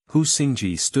 Hu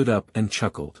Xingji stood up and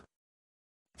chuckled.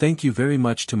 Thank you very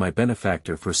much to my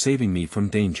benefactor for saving me from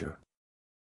danger.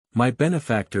 My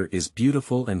benefactor is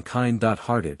beautiful and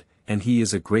kind-hearted, and he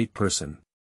is a great person.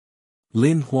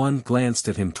 Lin Huan glanced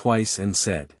at him twice and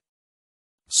said.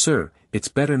 Sir, it's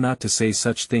better not to say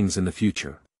such things in the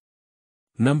future.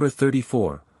 Number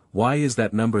 34, why is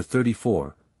that number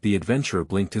 34? The adventurer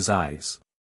blinked his eyes.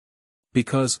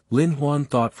 Because, Lin Huan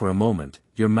thought for a moment,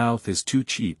 your mouth is too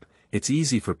cheap, it's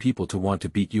easy for people to want to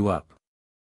beat you up.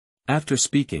 After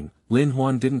speaking, Lin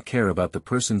Huan didn't care about the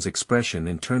person's expression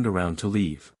and turned around to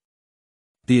leave.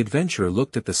 The adventurer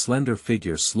looked at the slender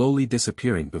figure slowly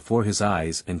disappearing before his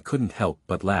eyes and couldn't help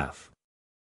but laugh.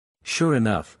 Sure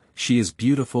enough, she is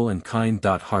beautiful and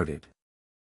kind-hearted.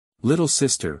 Little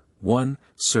sister, 1,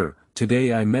 sir,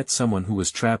 today I met someone who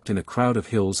was trapped in a crowd of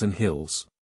hills and hills.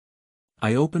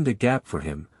 I opened a gap for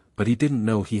him, but he didn't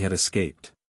know he had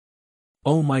escaped.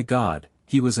 Oh my God,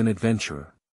 he was an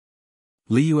adventurer.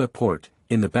 Liu Port,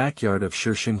 in the backyard of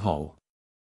Shishing Hall.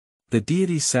 The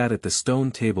deity sat at the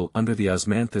stone table under the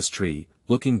osmanthus tree,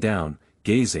 looking down,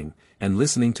 gazing, and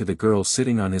listening to the girl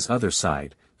sitting on his other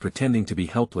side, pretending to be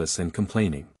helpless and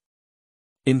complaining.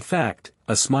 In fact,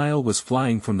 a smile was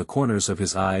flying from the corners of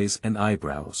his eyes and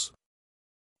eyebrows.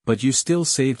 But you still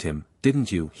saved him,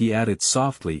 didn't you? He added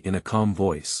softly in a calm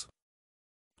voice.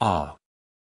 Ah.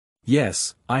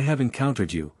 Yes, I have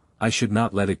encountered you, I should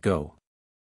not let it go.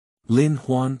 Lin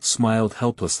Huan smiled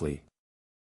helplessly.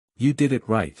 You did it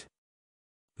right.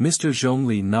 Mr.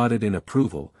 Zhongli nodded in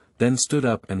approval, then stood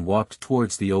up and walked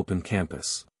towards the open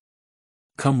campus.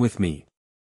 Come with me.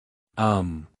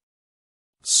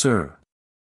 Sir.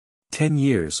 10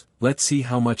 years, let's see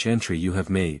how much entry you have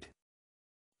made.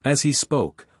 As he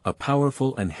spoke, a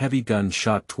powerful and heavy gun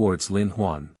shot towards Lin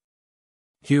Huan.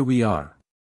 Here we are.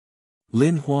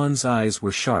 Lin Huan's eyes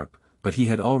were sharp, but he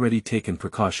had already taken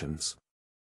precautions.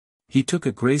 He took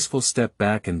a graceful step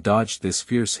back and dodged this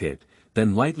fierce hit,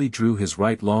 then lightly drew his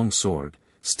right long sword,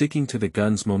 sticking to the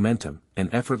gun's momentum,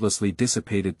 and effortlessly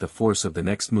dissipated the force of the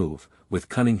next move, with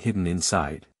cunning hidden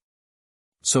inside.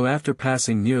 So after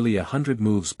passing nearly 100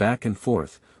 moves back and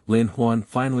forth, Lin Huan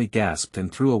finally gasped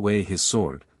and threw away his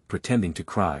sword, pretending to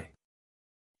cry.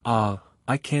 "Ah,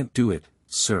 I can't do it,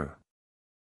 sir.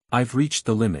 I've reached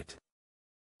the limit."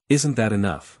 "Isn't that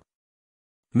enough?"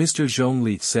 Mr. Zhong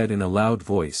Li said in a loud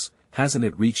voice, "Hasn't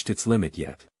it reached its limit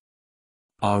yet?"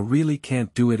 "I really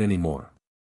can't do it anymore."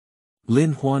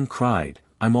 Lin Huan cried,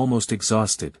 "I'm almost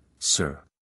exhausted, sir."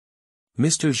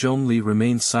 Mr. Zhong Li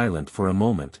remained silent for a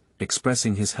moment,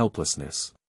 expressing his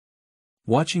helplessness.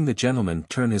 Watching the gentleman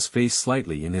turn his face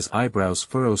slightly and his eyebrows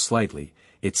furrow slightly,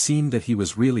 it seemed that he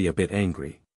was really a bit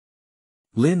angry.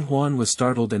 Lin Huan was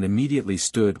startled and immediately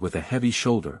stood with a heavy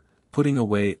shoulder, putting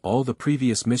away all the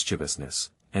previous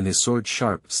mischievousness, and his sword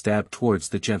sharp stabbed towards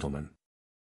the gentleman.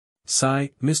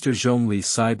 Sigh, Mr. Zhong Li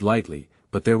sighed lightly,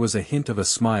 but there was a hint of a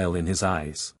smile in his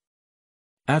eyes.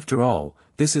 After all,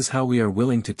 this is how we are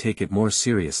willing to take it more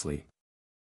seriously.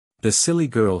 The silly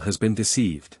girl has been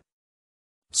deceived.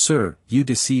 "Sir, you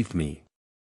deceived me,"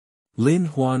 Lin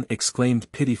Huan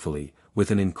exclaimed pitifully,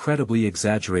 with an incredibly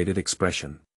exaggerated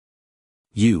expression.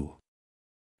 "You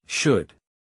should.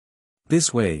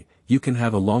 This way, you can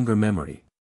have a longer memory."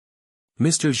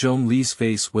 Mr. Zhong Li's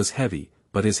face was heavy,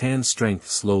 but his hand strength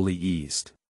slowly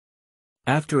eased.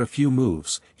 After a few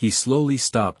moves, he slowly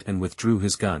stopped and withdrew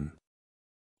his gun.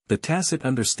 The tacit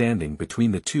understanding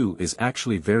between the two is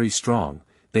actually very strong.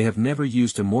 They have never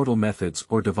used immortal methods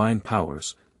or divine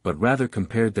powers, but rather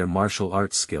compared their martial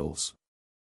arts skills.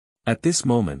 At this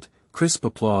moment, crisp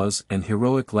applause and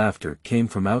heroic laughter came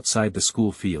from outside the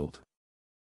school field.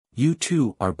 "You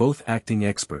two are both acting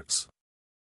experts."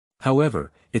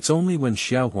 However, it's only when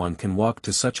Xiaohuan can walk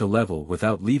to such a level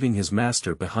without leaving his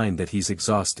master behind that he's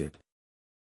exhausted.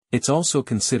 It's also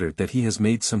considered that he has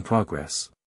made some progress.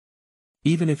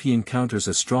 Even if he encounters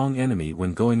a strong enemy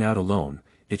when going out alone,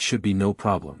 it should be no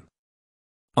problem.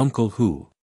 "Uncle Hu.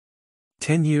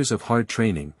 10 years of hard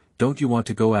training, don't you want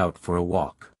to go out for a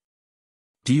walk?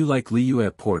 Do you like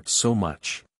Liyue Port so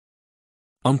much?"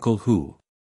 "Uncle Hu."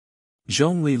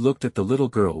 Zhong Li looked at the little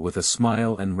girl with a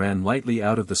smile and ran lightly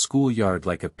out of the schoolyard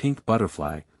like a pink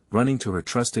butterfly, running to her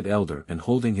trusted elder and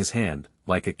holding his hand,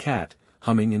 like a cat,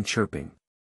 humming and chirping.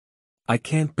 "I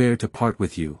can't bear to part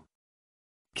with you."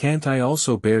 "Can't I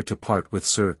also bear to part with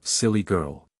Sir, silly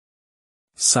girl?"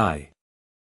 Sigh.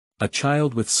 A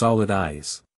child with solid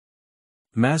eyes.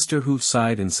 Master Hu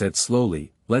sighed and said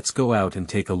slowly, "Let's go out and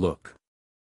take a look.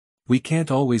 We can't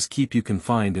always keep you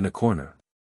confined in a corner."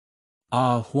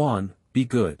 "Ah, Huan, be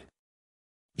good."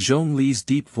 Zhong Li's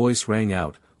deep voice rang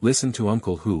out, "Listen to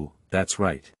Uncle Hu, that's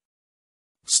right.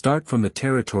 Start from the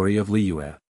territory of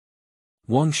Liyue.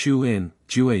 Wangshu Inn,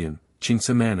 Jueyun,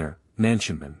 Qingse Manor,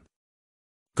 Nanshanmen.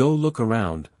 Go look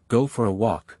around, go for a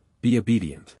walk, be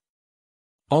obedient.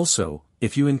 Also,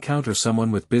 if you encounter someone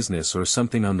with business or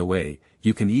something on the way,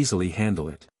 you can easily handle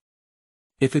it.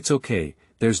 If it's okay,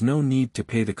 there's no need to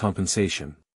pay the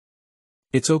compensation.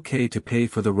 It's okay to pay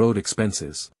for the road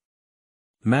expenses."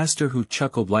 Master Hu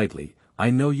chuckled lightly, "I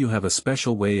know you have a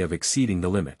special way of exceeding the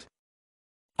limit."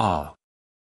 Ah!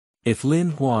 If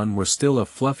Lin Huan were still a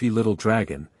fluffy little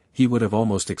dragon, he would have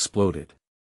almost exploded.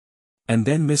 And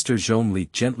then Mr. Zhong Li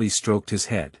gently stroked his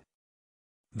head.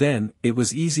 Then, it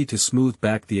was easy to smooth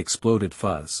back the exploded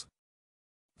fuzz.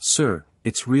 "Sir,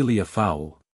 it's really a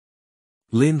foul,"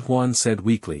 Lin Huan said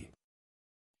weakly.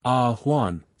 "Ah,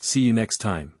 Huan, see you next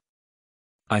time.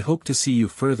 I hope to see you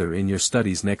further in your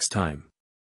studies next time."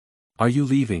 "Are you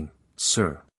leaving,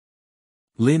 sir?"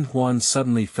 Lin Huan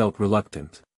suddenly felt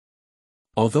reluctant.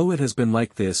 Although it has been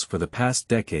like this for the past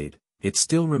decade, it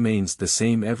still remains the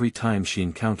same every time she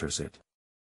encounters it.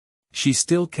 She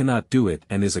still cannot do it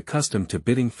and is accustomed to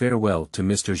bidding farewell to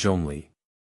Mr. Zhong Li.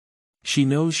 She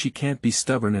knows she can't be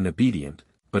stubborn and obedient,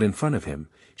 but in front of him,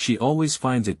 she always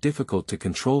finds it difficult to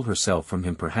control herself from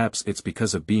him. Perhaps it's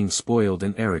because of being spoiled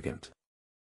and arrogant.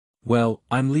 "Well,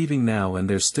 I'm leaving now and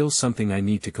there's still something I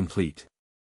need to complete.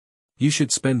 You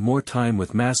should spend more time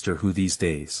with Master Hu these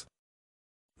days.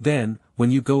 Then, when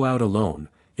you go out alone,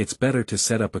 it's better to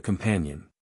set up a companion."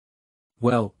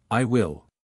 "Well, I will."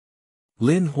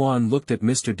 Lin Huan looked at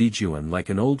Mr. Dijuan like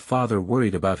an old father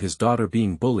worried about his daughter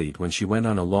being bullied when she went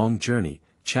on a long journey,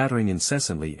 chattering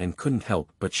incessantly and couldn't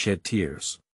help but shed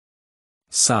tears.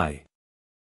 Sigh.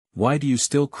 "Why do you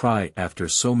still cry after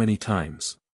so many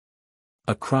times?"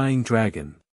 A crying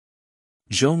dragon.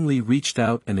 Zhong Li reached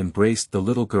out and embraced the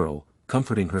little girl,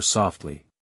 comforting her softly.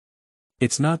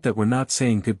 "It's not that we're not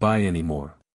saying goodbye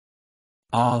anymore.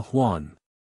 Ah, Huan.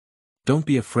 Don't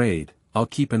be afraid, I'll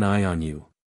keep an eye on you.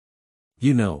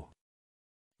 You know.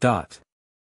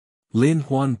 Lin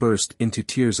Huan burst into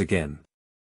tears again.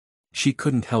 She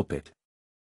couldn't help it.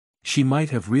 She might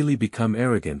have really become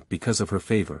arrogant because of her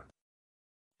favor.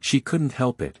 She couldn't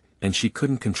help it, and she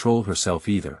couldn't control herself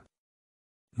either.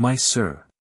 My sir.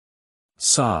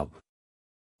 Sob.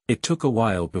 It took a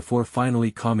while before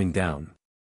finally calming down.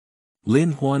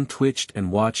 Lin Huan twitched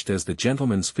and watched as the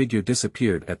gentleman's figure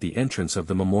disappeared at the entrance of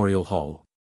the memorial hall.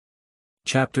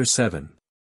 Chapter 7.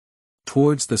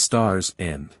 Towards the Star's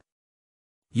End.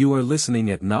 You are listening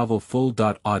at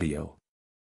novelfull.audio.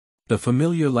 The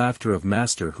familiar laughter of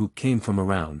Master Hu came from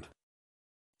around.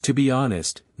 To be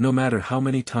honest, no matter how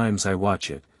many times I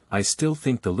watch it, I still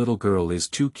think the little girl is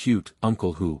too cute.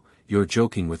 Uncle Hu, you're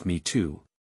joking with me too.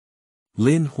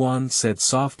 Lin Huan said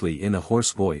softly in a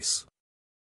hoarse voice.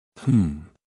 I'm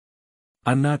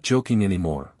not joking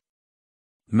anymore.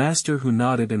 Master Hu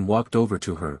nodded and walked over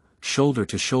to her, shoulder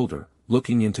to shoulder,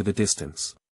 looking into the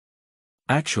distance.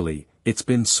 Actually, it's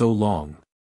been so long.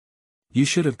 You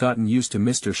should have gotten used to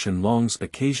Mr. Qinglong's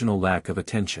occasional lack of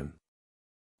attention.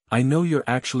 I know you're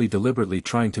actually deliberately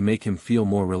trying to make him feel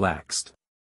more relaxed.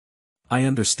 I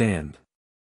understand.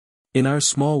 In our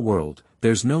small world,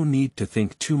 there's no need to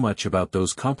think too much about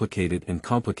those complicated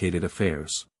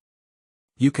affairs.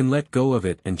 You can let go of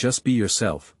it and just be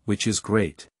yourself, which is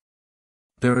great.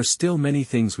 There are still many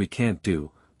things we can't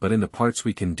do, but in the parts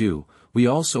we can do, we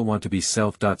also want to be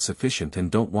self-sufficient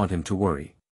and don't want him to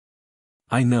worry.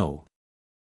 I know.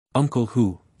 Uncle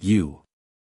Hu, you.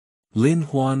 Lin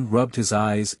Huan rubbed his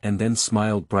eyes and then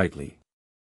smiled brightly.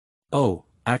 Oh,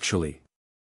 actually.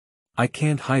 I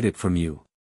can't hide it from you.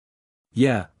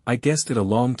 Yeah, I guessed it a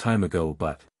long time ago,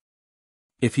 but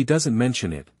if he doesn't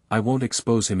mention it, I won't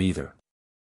expose him either.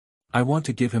 I want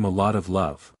to give him a lot of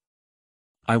love.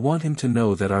 I want him to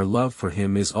know that our love for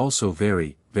him is also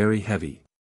very, very heavy.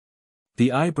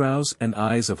 The eyebrows and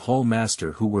eyes of Hall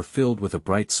Master Hu were filled with a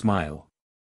bright smile.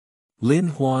 Lin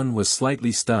Huan was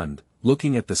slightly stunned,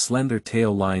 looking at the slender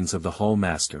tail lines of the Hall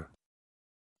Master.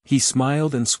 He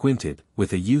smiled and squinted,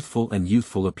 with a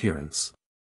youthful appearance.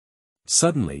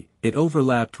 Suddenly, it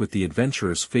overlapped with the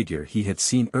adventurer's figure he had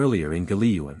seen earlier in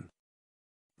Galiyuan.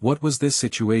 What was this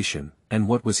situation, and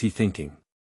what was he thinking?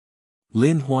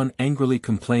 Lin Huan angrily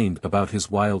complained about his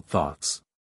wild thoughts.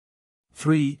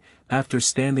 3. After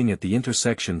standing at the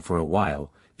intersection for a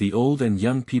while, the old and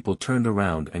young people turned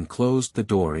around and closed the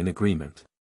door in agreement.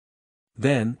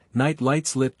 Then, night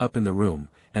lights lit up in the room,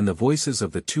 and the voices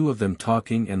of the two of them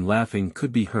talking and laughing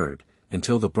could be heard,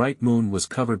 until the bright moon was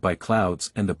covered by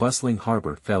clouds and the bustling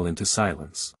harbor fell into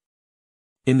silence.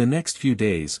 In the next few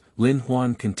days, Lin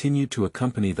Huan continued to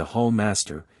accompany the hall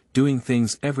master, doing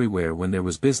things everywhere when there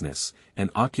was business, and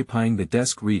occupying the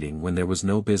desk reading when there was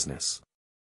no business.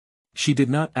 She did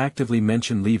not actively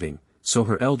mention leaving, so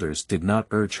her elders did not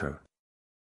urge her.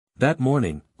 That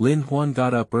morning, Lin Huan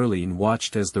got up early and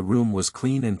watched as the room was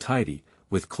clean and tidy,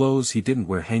 with clothes he didn't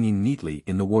wear hanging neatly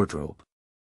in the wardrobe.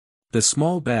 The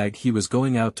small bag he was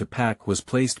going out to pack was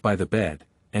placed by the bed,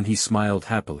 and he smiled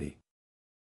happily.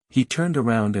 He turned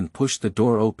around and pushed the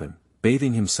door open,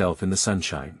 bathing himself in the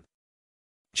sunshine.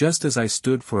 Just as I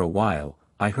stood for a while,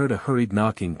 I heard a hurried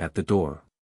knocking at the door.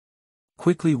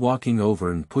 Quickly walking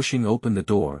over and pushing open the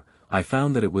door, I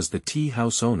found that it was the tea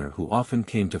house owner who often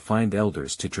came to find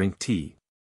elders to drink tea.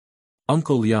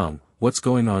 Uncle Yang, what's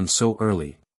going on so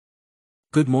early?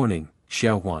 Good morning,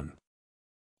 Xiaohuan.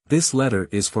 This letter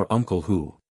is for Uncle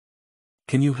Hu.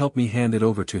 Can you help me hand it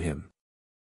over to him?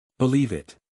 Believe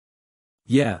it.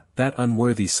 Yeah, that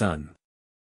unworthy son.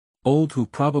 Old Hu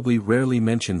probably rarely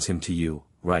mentions him to you,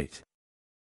 right?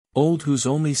 Old Hu's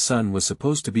only son was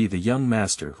supposed to be the young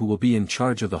master who will be in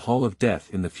charge of the Hall of Death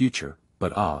in the future,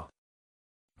 but ah.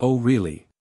 Oh really?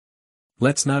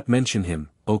 Let's not mention him,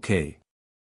 okay.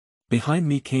 Behind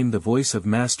me came the voice of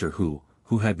Master Hu,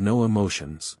 who had no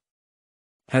emotions.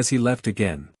 Has he left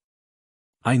again?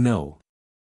 I know.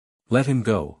 Let him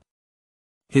go.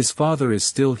 His father is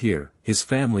still here, his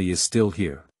family is still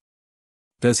here.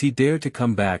 Does he dare to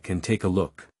come back and take a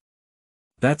look?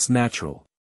 That's natural.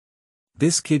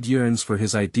 This kid yearns for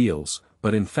his ideals,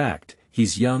 but in fact,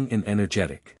 he's young and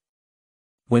energetic.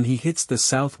 When he hits the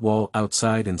south wall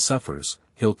outside and suffers,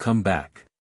 he'll come back.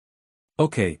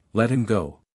 Okay, let him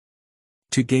go.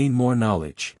 To gain more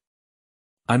knowledge.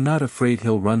 I'm not afraid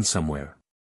he'll run somewhere.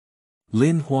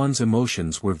 Lin Huan's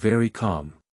emotions were very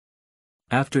calm.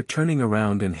 After turning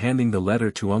around and handing the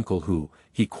letter to Uncle Hu,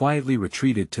 he quietly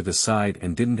retreated to the side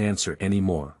and didn't answer any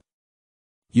more.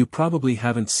 You probably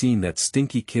haven't seen that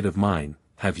stinky kid of mine,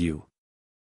 have you?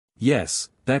 Yes,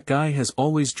 that guy has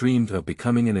always dreamed of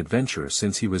becoming an adventurer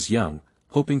since he was young,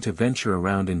 hoping to venture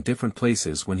around in different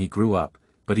places when he grew up,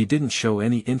 but he didn't show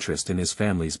any interest in his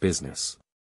family's business.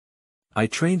 I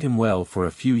trained him well for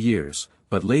a few years,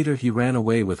 but later he ran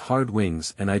away with hard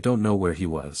wings and I don't know where he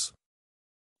was.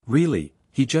 Really,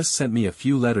 he just sent me a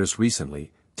few letters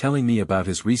recently, telling me about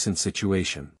his recent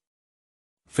situation.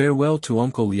 Farewell to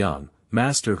Uncle Liang,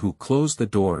 Master Hu closed the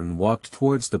door and walked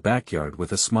towards the backyard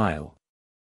with a smile.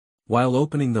 While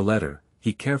opening the letter,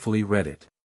 he carefully read it.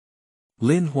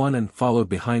 Lin Huan followed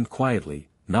behind quietly,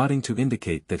 nodding to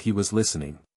indicate that he was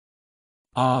listening.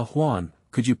 Ah Huan,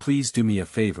 could you please do me a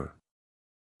favor?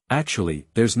 Actually,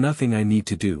 there's nothing I need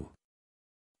to do.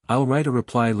 I'll write a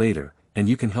reply later, and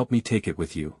you can help me take it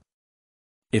with you.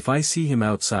 If I see him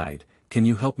outside, can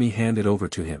you help me hand it over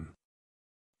to him?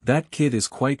 That kid is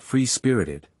quite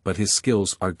free-spirited, but his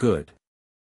skills are good.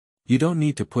 You don't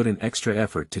need to put in extra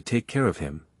effort to take care of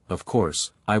him, of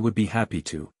course, I would be happy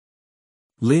to.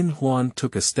 Lin Huan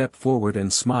took a step forward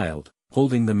and smiled,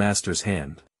 holding the master's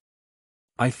hand.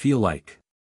 I feel like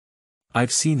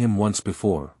I've seen him once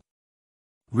before.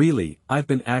 Really, I've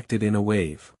been acted in a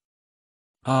wave.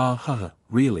 Ah haha,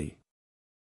 really?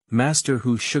 Master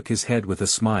Hu shook his head with a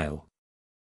smile.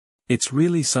 It's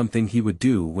really something he would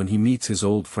do when he meets his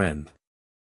old friend.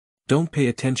 Don't pay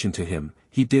attention to him,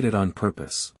 he did it on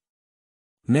purpose.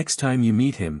 Next time you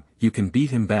meet him, you can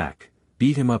beat him back,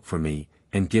 beat him up for me,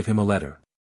 and give him a letter.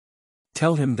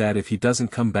 Tell him that if he doesn't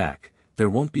come back, there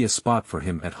won't be a spot for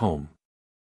him at home.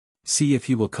 See if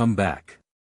he will come back.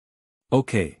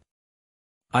 Okay.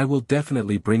 I will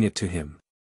definitely bring it to him.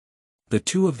 The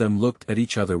two of them looked at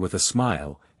each other with a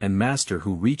smile, and Master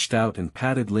Hu reached out and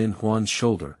patted Lin Huan's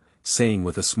shoulder, saying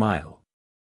with a smile.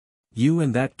 You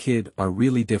and that kid are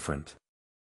really different.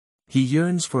 He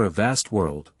yearns for a vast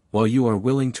world, while you are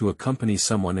willing to accompany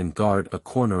someone and guard a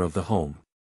corner of the home.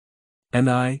 And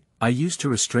I used to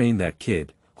restrain that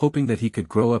kid, hoping that he could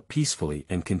grow up peacefully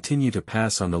and continue to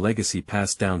pass on the legacy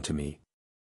passed down to me.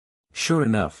 Sure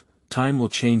enough, time will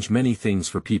change many things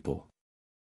for people.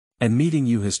 And meeting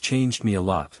you has changed me a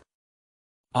lot.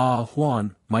 Ah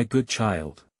Huan, my good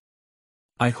child.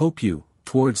 I hope you,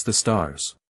 towards the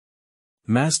stars.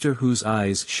 Master Hu's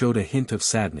eyes showed a hint of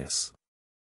sadness.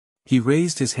 He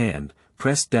raised his hand,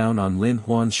 pressed down on Lin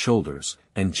Huan's shoulders,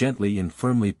 and gently and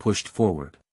firmly pushed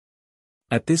forward.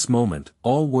 At this moment,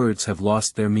 all words have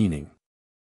lost their meaning.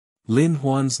 Lin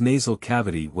Huan's nasal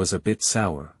cavity was a bit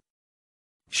sour.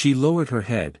 She lowered her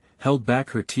head, held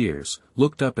back her tears,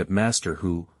 looked up at Master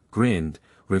Hu, grinned,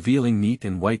 revealing neat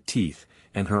and white teeth,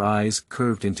 and her eyes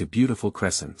curved into beautiful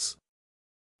crescents.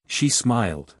 She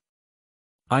smiled.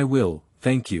 I will,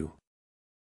 thank you.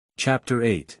 Chapter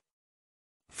 8.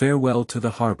 Farewell to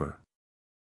the Harbor.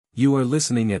 You are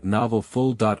listening at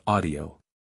novelfull.audio.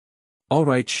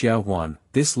 Alright Xiaohuan,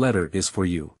 this letter is for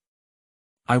you.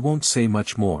 I won't say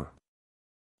much more.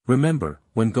 Remember,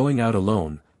 when going out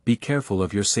alone, be careful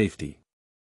of your safety.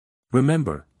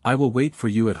 Remember, I will wait for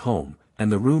you at home, and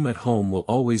the room at home will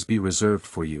always be reserved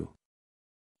for you.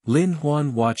 Lin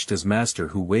Huan watched as Master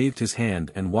Hu waved his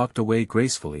hand and walked away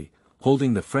gracefully,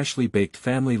 holding the freshly baked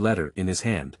family letter in his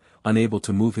hand, unable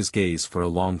to move his gaze for a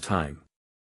long time.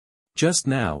 Just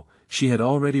now, she had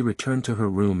already returned to her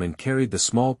room and carried the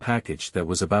small package that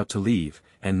was about to leave,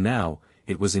 and now,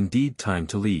 it was indeed time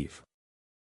to leave.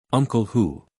 Uncle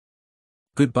Hu.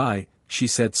 Goodbye, she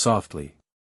said softly.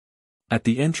 At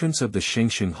the entrance of the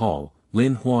Shengsheng Hall,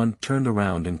 Lin Huan turned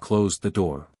around and closed the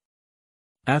door.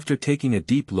 After taking a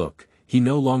deep look, he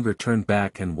no longer turned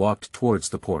back and walked towards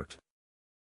the port.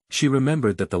 She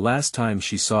remembered that the last time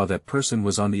she saw that person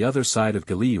was on the other side of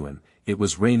Galiyuan, it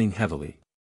was raining heavily.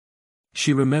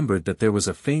 She remembered that there was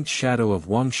a faint shadow of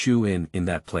Wangshu Inn in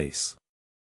that place.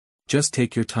 Just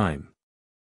take your time.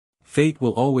 Fate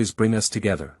will always bring us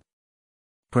together.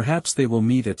 Perhaps they will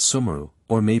meet at Sumeru,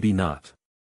 or maybe not.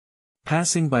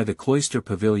 Passing by the cloister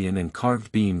pavilion and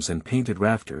carved beams and painted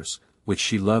rafters, which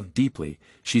she loved deeply,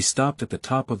 she stopped at the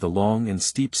top of the long and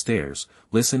steep stairs,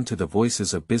 listened to the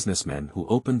voices of businessmen who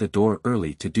opened the door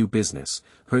early to do business,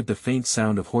 heard the faint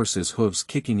sound of horses' hooves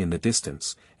kicking in the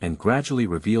distance, and gradually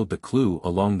revealed the clue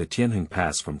along the Tianheng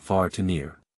Pass from far to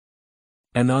near.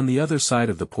 And on the other side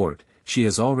of the port, she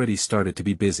has already started to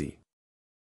be busy.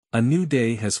 A new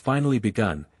day has finally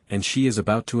begun, and she is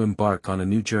about to embark on a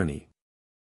new journey.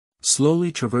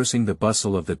 Slowly traversing the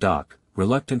bustle of the dock,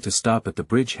 reluctant to stop at the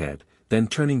bridgehead, then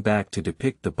turning back to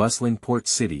depict the bustling port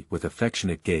city with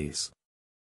affectionate gaze.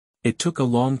 It took a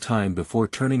long time before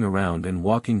turning around and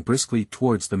walking briskly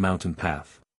towards the mountain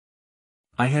path.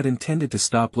 I had intended to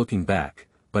stop looking back,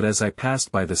 but as I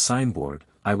passed by the signboard,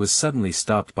 I was suddenly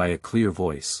stopped by a clear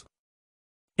voice.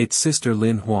 It's Sister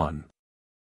Lin Huan.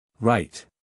 Right.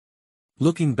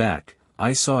 Looking back,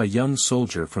 I saw a young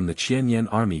soldier from the Qianyan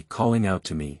army calling out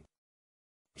to me.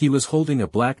 He was holding a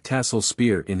black tassel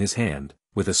spear in his hand,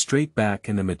 with a straight back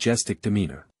and a majestic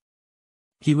demeanor.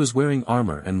 He was wearing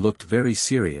armor and looked very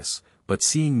serious, but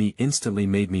seeing me instantly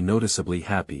made me noticeably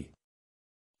happy.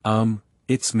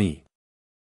 It's me.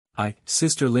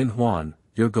 Sister Lin Huan,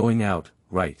 you're going out,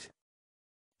 right?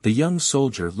 The young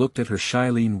soldier looked at her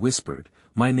shyly and whispered,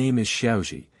 my name is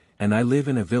Xiaoji, and I live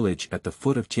in a village at the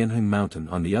foot of Tianheng Mountain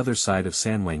on the other side of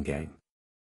Sanwangang.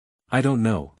 I don't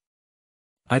know.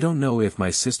 I don't know if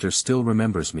my sister still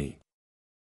remembers me.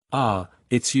 Ah,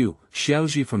 it's you,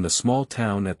 Xiaoji from the small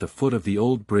town at the foot of the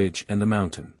old bridge and the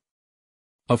mountain.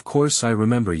 Of course I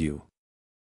remember you.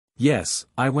 Yes,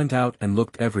 I went out and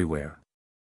looked everywhere.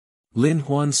 Lin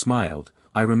Huan smiled,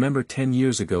 I remember 10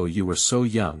 years ago you were so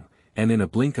young, and in a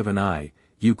blink of an eye,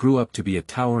 you grew up to be a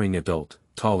towering adult,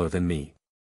 taller than me.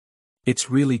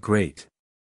 It's really great.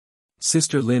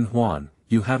 Sister Lin Huan,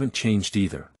 you haven't changed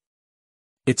either.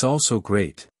 It's also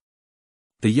great.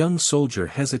 The young soldier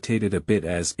hesitated a bit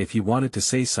as if he wanted to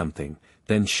say something,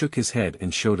 then shook his head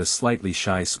and showed a slightly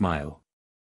shy smile.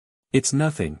 It's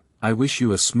nothing, I wish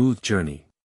you a smooth journey.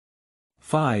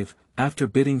 5. After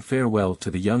bidding farewell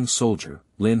to the young soldier,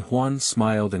 Lin Huan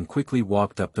smiled and quickly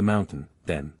walked up the mountain,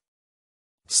 then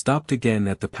stopped again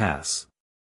at the pass.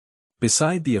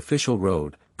 Beside the official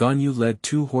road, Ganyu led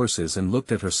 2 horses and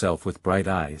looked at herself with bright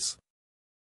eyes.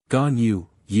 Ganyu,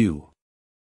 you.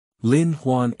 Lin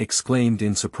Huan exclaimed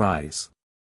in surprise.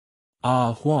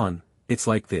 Ah Huan, it's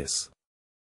like this.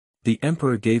 The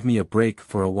emperor gave me a break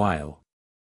for a while.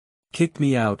 Kicked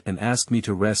me out and asked me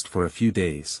to rest for a few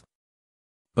days.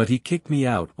 But he kicked me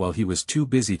out while he was too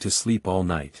busy to sleep all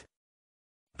night.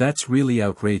 That's really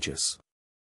outrageous.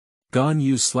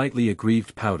 Ganyu slightly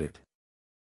aggrieved pouted.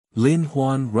 Lin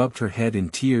Huan rubbed her head in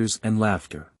tears and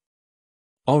laughter.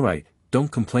 Alright, don't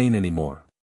complain anymore.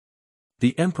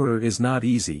 The emperor is not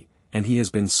easy, and he has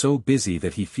been so busy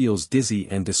that he feels dizzy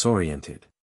and disoriented.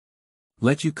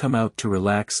 Let you come out to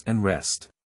relax and rest.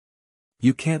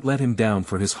 You can't let him down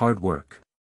for his hard work.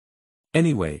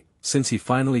 Anyway, since he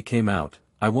finally came out,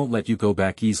 I won't let you go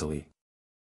back easily.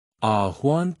 Ah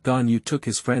Huan, Ganyu took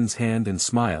his friend's hand and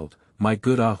smiled, my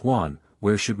good Ah Huan,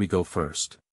 where should we go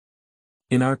first?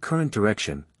 In our current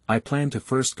direction, I plan to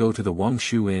first go to the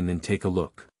Wangshu Inn and take a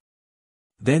look.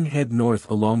 Then head north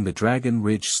along the Dragon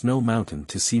Ridge Snow Mountain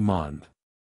to see Mond.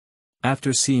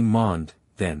 After seeing Mond,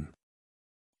 then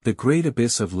the great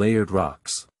abyss of layered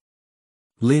rocks.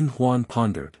 Lin Huan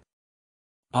pondered.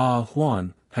 Ah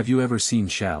Huan, have you ever seen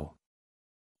Xiao?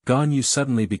 Ganyu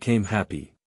suddenly became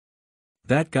happy.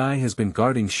 That guy has been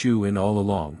guarding Shu Inn all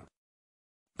along.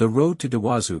 The road to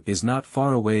Dawazu is not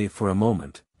far away for a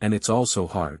moment, and it's also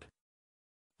hard.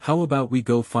 How about we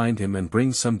go find him and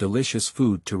bring some delicious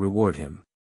food to reward him?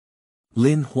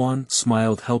 Lin Huan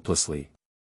smiled helplessly.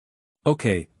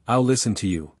 Okay, I'll listen to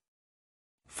you.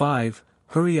 5.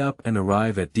 Hurry up and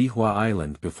arrive at Dihua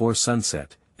Island before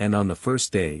sunset, and on the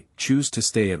first day, choose to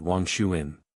stay at Wangshu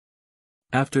Inn.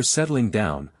 After settling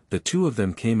down, the 2 of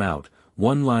them came out,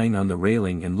 one lying on the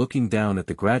railing and looking down at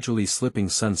the gradually slipping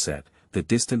sunset, the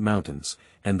distant mountains,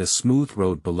 and the smooth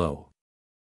road below.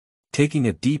 Taking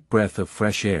a deep breath of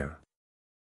fresh air.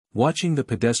 Watching the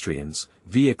pedestrians,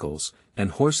 vehicles,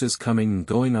 and horses coming and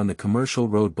going on the commercial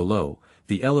road below,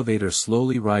 the elevator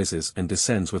slowly rises and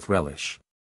descends with relish.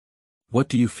 What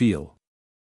do you feel?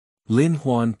 Lin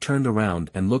Huan turned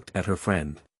around and looked at her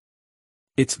friend.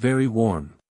 It's very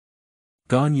warm.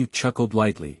 Ganyu chuckled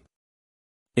lightly.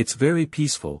 It's very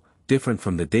peaceful, different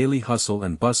from the daily hustle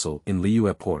and bustle in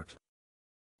Liyue Port.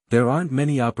 There aren't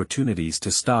many opportunities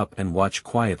to stop and watch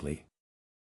quietly.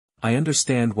 I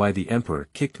understand why the emperor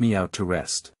kicked me out to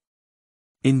rest.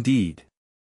 Indeed.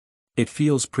 It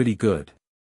feels pretty good.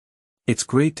 It's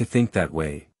great to think that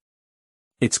way.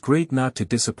 It's great not to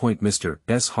disappoint Mr.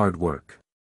 S. hard work.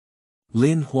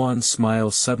 Lin Huan's smile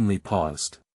suddenly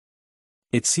paused.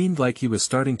 It seemed like he was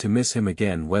starting to miss him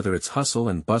again, whether it's hustle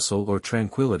and bustle or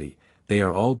tranquility, they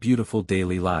are all beautiful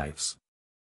daily lives.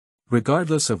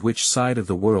 Regardless of which side of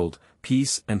the world,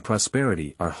 peace and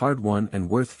prosperity are hard-won and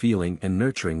worth feeling and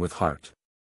nurturing with heart.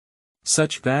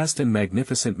 Such vast and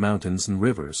magnificent mountains and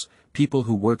rivers, people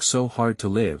who work so hard to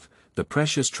live, the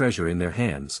precious treasure in their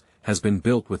hands, has been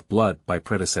built with blood by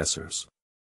predecessors.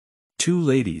 2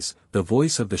 ladies, the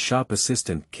voice of the shop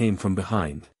assistant came from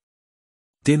behind.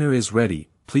 Dinner is ready,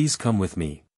 please come with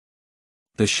me.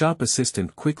 The shop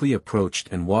assistant quickly approached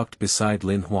and walked beside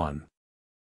Lin Huan.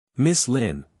 Miss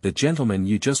Lin, the gentleman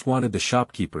you just wanted the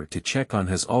shopkeeper to check on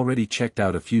has already checked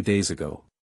out a few days ago.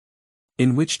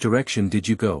 In which direction did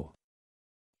you go?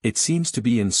 It seems to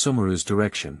be in Sumeru's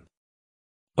direction.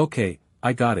 Okay,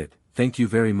 I got it, thank you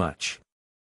very much.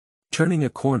 Turning a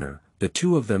corner, the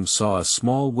two of them saw a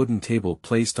small wooden table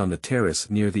placed on the terrace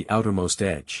near the outermost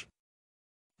edge.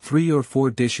 3 or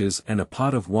 4 dishes and a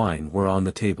pot of wine were on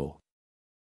the table.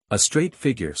 A straight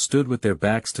figure stood with their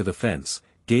backs to the fence,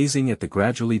 gazing at the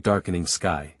gradually darkening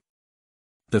sky.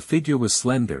 The figure was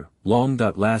slender,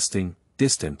 long-lasting,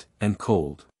 distant, and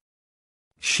cold.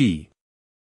 She.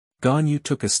 Ganyu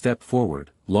took a step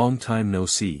forward, long time no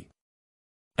see.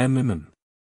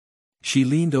 She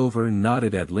leaned over and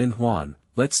nodded at Lin Huan,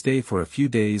 let's stay for a few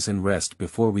days and rest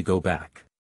before we go back.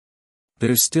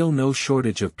 There's still no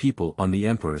shortage of people on the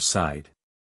Emperor's side.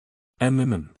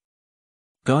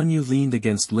 Ganyu leaned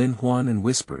against Lin Huan and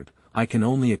whispered, I can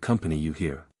only accompany you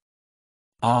here.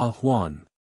 Ah Huan.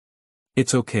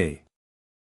 It's okay.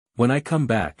 When I come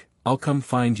back, I'll come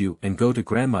find you and go to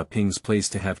Grandma Ping's place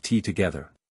to have tea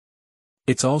together.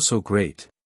 It's also great.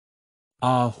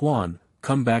 Ah Huan,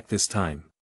 come back this time.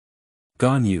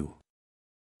 Ganyu.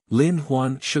 Lin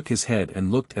Huan shook his head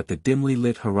and looked at the dimly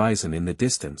lit horizon in the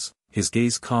distance, his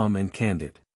gaze calm and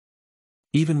candid.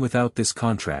 Even without this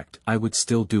contract, I would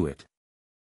still do it.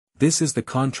 This is the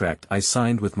contract I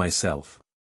signed with myself.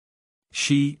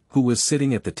 She, who was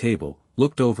sitting at the table,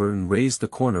 looked over and raised the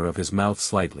corner of his mouth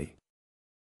slightly.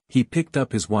 He picked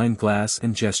up his wine glass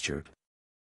and gestured.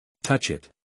 Touch it.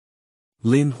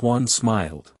 Lin Huan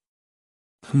smiled.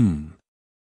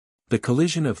 The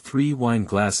collision of 3 wine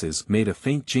glasses made a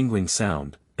faint jingling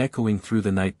sound, echoing through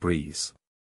the night breeze.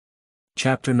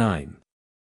 Chapter 9.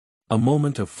 A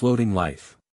Moment of Floating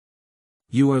Life.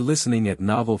 You are listening at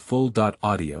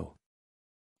novelfull.audio.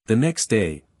 The next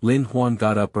day, Lin Huan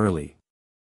got up early.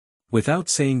 Without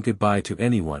saying goodbye to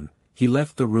anyone, he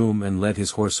left the room and led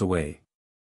his horse away.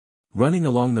 Running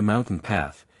along the mountain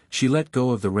path, she let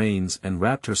go of the reins and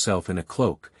wrapped herself in a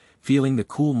cloak, feeling the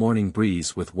cool morning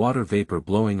breeze with water vapor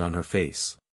blowing on her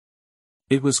face.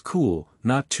 It was cool,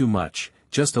 not too much,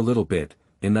 just a little bit,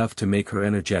 enough to make her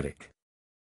energetic.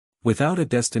 Without a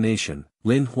destination,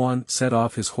 Lin Huan set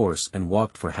off his horse and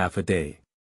walked for half a day.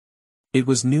 It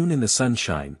was noon in the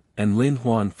sunshine, and Lin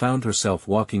Huan found herself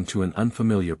walking to an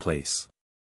unfamiliar place.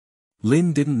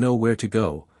 Lin didn't know where to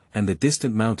go, and the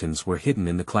distant mountains were hidden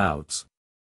in the clouds.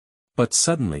 But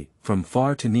suddenly, from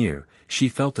far to near, she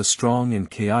felt a strong and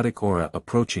chaotic aura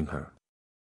approaching her.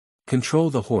 Control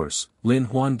the horse, Lin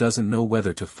Huan doesn't know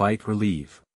whether to fight or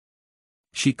leave.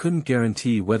 She couldn't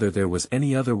guarantee whether there was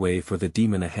any other way for the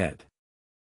demon ahead.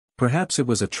 Perhaps it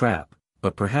was a trap,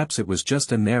 but perhaps it was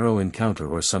just a narrow encounter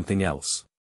or something else.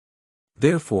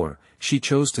 Therefore, she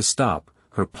chose to stop,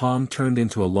 her palm turned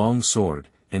into a long sword,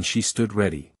 and she stood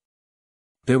ready.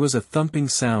 There was a thumping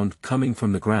sound coming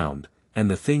from the ground, and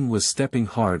the thing was stepping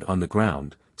hard on the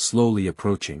ground, slowly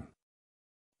approaching.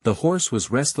 The horse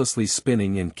was restlessly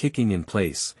spinning and kicking in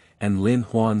place, and Lin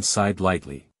Huan sighed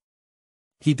lightly.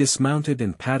 He dismounted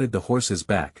and patted the horse's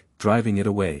back, driving it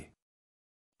away.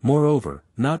 Moreover,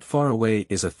 not far away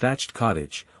is a thatched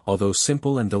cottage, although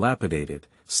simple and dilapidated,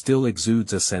 still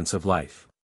exudes a sense of life.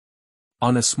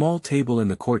 On a small table in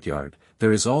the courtyard,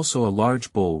 there is also a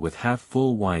large bowl with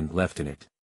half-full wine left in it.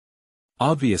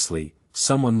 Obviously,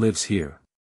 someone lives here.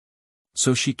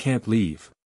 So she can't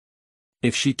leave.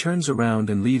 If she turns around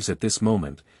and leaves at this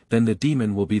moment, then the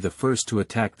demon will be the first to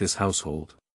attack this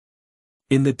household.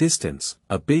 In the distance,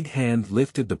 a big hand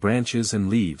lifted the branches and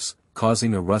leaves,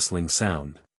 causing a rustling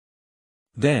sound.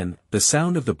 Then, the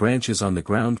sound of the branches on the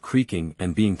ground creaking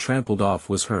and being trampled off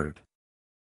was heard.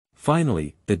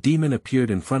 Finally, the demon appeared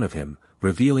in front of him,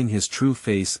 revealing his true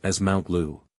face as Mount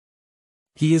Lu.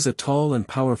 He is a tall and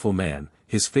powerful man,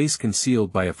 his face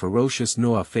concealed by a ferocious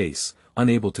Noah face,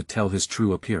 unable to tell his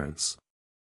true appearance.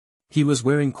 He was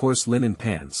wearing coarse linen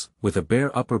pants, with a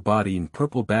bare upper body and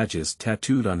purple badges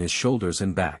tattooed on his shoulders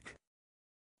and back.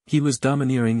 He was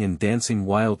domineering and dancing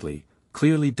wildly,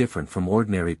 clearly different from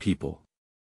ordinary people.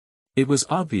 It was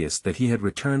obvious that he had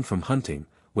returned from hunting,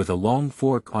 with a long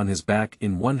fork on his back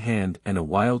in one hand and a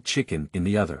wild chicken in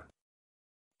the other.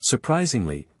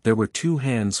 Surprisingly, there were 2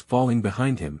 hands falling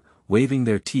behind him, waving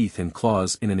their teeth and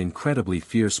claws in an incredibly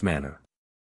fierce manner.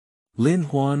 Lin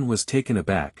Huan was taken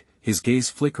aback, his gaze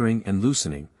flickering and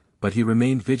loosening, but he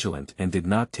remained vigilant and did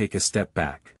not take a step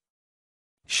back.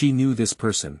 She knew this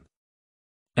person.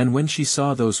 And when she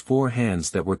saw those 4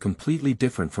 hands that were completely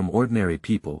different from ordinary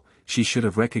people, she should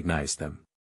have recognized them.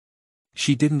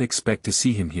 She didn't expect to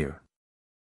see him here.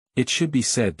 It should be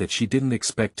said that she didn't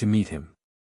expect to meet him.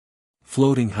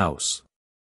 Floating house.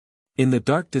 In the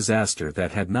dark disaster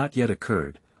that had not yet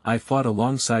occurred, I fought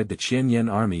alongside the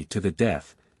Qianyan army to the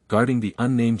death, guarding the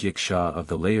unnamed Yiksha of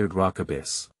the layered rock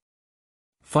abyss.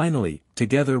 Finally,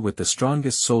 together with the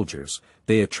strongest soldiers,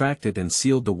 they attracted and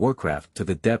sealed the warcraft to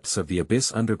the depths of the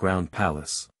Abyss underground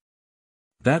palace.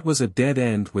 That was a dead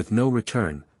end with no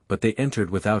return, but they entered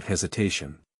without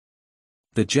hesitation.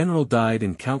 The general died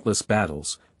in countless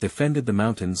battles, defended the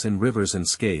mountains and rivers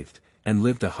unscathed, and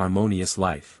lived a harmonious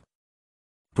life.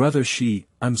 Brother Shi,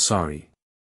 I'm sorry.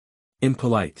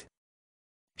 Impolite.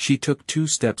 She took 2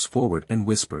 steps forward and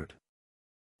whispered.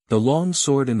 The long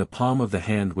sword in the palm of the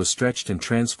hand was stretched and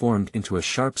transformed into a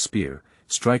sharp spear,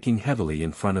 striking heavily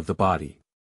in front of the body.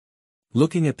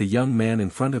 Looking at the young man in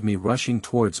front of me rushing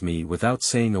towards me without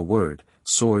saying a word,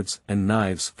 swords and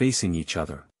knives facing each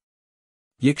other.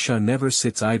 Yiksha never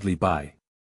sits idly by.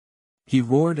 He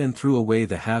roared and threw away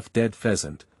the half-dead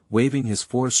pheasant, waving his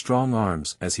 4 strong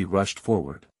arms as he rushed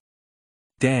forward.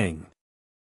 Dang!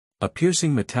 A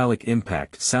piercing metallic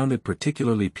impact sounded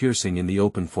particularly piercing in the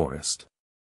open forest.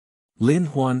 Lin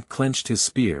Huan clenched his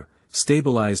spear,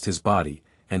 stabilized his body,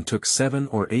 and took 7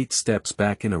 or 8 steps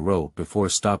back in a row before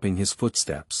stopping his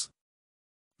footsteps.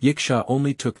 Yiksha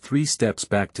only took 3 steps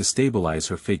back to stabilize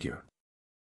her figure.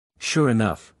 Sure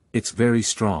enough, it's very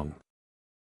strong.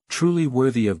 Truly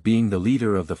worthy of being the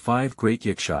leader of the 5 great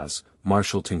Yikshas,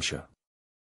 Martial Tingsha.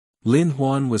 Lin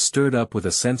Huan was stirred up with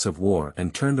a sense of war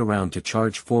and turned around to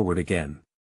charge forward again.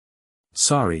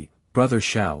 Sorry, Brother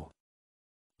Xiao.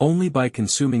 Only by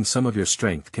consuming some of your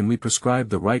strength can we prescribe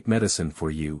the right medicine for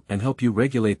you and help you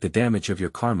regulate the damage of your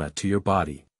karma to your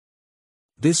body.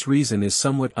 This reason is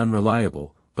somewhat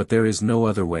unreliable, but there is no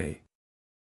other way.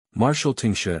 Martial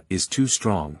Tingsha is too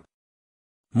strong.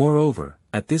 Moreover,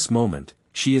 at this moment,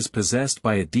 she is possessed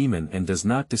by a demon and does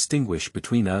not distinguish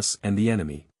between us and the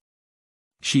enemy.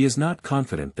 She is not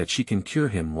confident that she can cure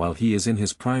him while he is in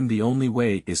his prime. The only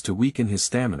way is to weaken his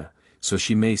stamina, so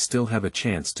she may still have a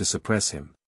chance to suppress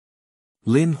him.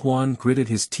 Lin Huan gritted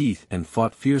his teeth and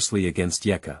fought fiercely against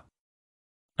Yeka.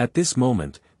 At this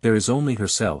moment, there is only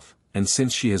herself, and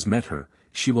since she has met her,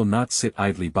 she will not sit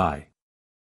idly by.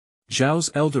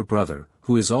 Zhao's elder brother,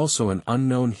 who is also an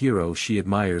unknown hero she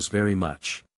admires very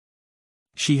much.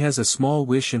 She has a small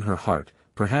wish in her heart,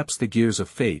 perhaps the gears of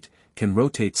fate can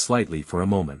rotate slightly for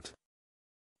a moment.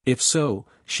 If so,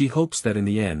 she hopes that in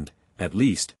the end, at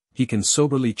least, he can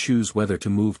soberly choose whether to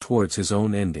move towards his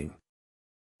own ending.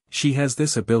 She has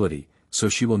this ability, so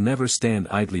she will never stand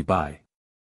idly by.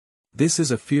 This is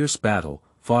a fierce battle,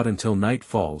 fought until night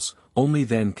falls, only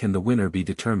then can the winner be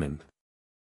determined.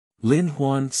 Lin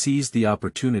Huan seized the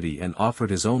opportunity and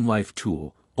offered his own life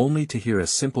tool, only to hear a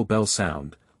simple bell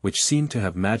sound, which seemed to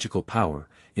have magical power,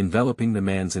 enveloping the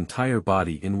man's entire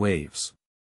body in waves.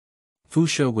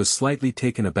 Fusha was slightly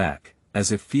taken aback,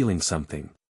 as if feeling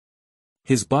something.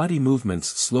 His body movements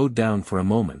slowed down for a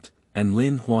moment, and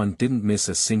Lin Huan didn't miss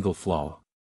a single flaw.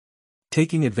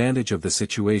 Taking advantage of the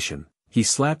situation, he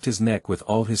slapped his neck with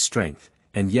all his strength,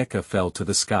 and Yeka fell to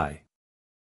the sky.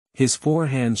 His 4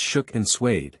 hands shook and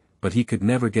swayed, but he could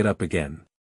never get up again.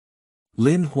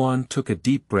 Lin Huan took a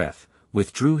deep breath,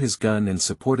 withdrew his gun and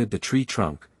supported the tree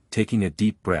trunk, taking a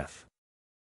deep breath.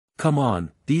 Come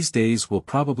on, these days will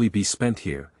probably be spent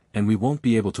here, and we won't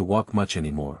be able to walk much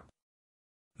anymore.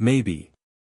 Maybe.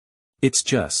 It's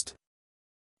just.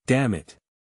 Damn it.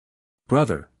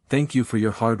 Brother, thank you for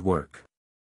your hard work.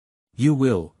 You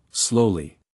will,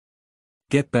 slowly,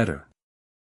 get better.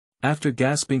 After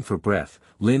gasping for breath,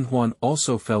 Lin Huan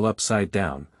also fell upside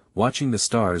down, watching the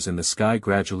stars in the sky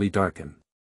gradually darken.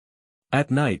 At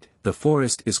night, the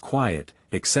forest is quiet,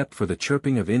 except for the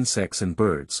chirping of insects and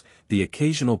birds. The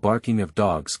occasional barking of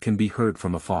dogs can be heard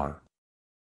from afar.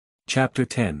 Chapter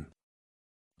 10.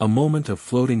 A Moment of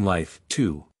Floating Life,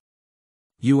 2.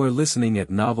 You are listening at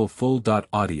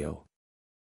novelfull.audio.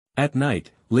 At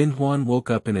night, Lin Huan woke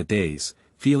up in a daze,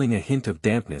 feeling a hint of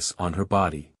dampness on her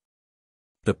body.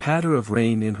 The patter of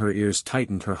rain in her ears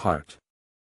tightened her heart.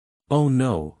 Oh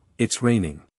no, it's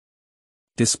raining.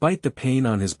 Despite the pain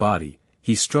on his body,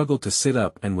 he struggled to sit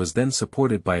up and was then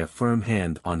supported by a firm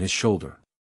hand on his shoulder.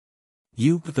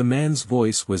 The man's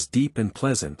voice was deep and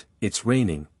pleasant. It's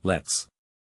raining, let's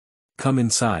come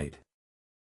inside.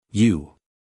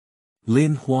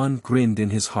 Lin Huan grinned in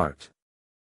his heart.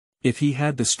 If he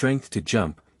had the strength to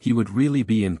jump, he would really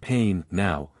be in pain.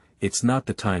 Now, it's not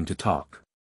the time to talk.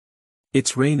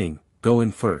 It's raining, go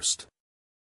in first.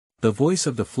 The voice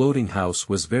of the floating house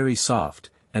was very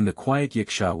soft, and the quiet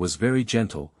Yiksha was very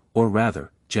gentle, or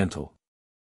rather, gentle.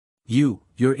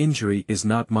 Your injury is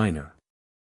not minor.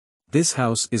 This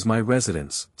house is my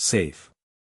residence, safe.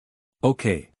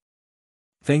 Okay.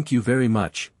 Thank you very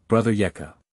much, Brother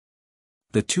Yeka.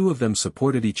 The 2 of them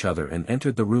supported each other and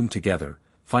entered the room together,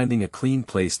 finding a clean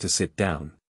place to sit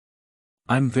down.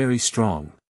 I'm very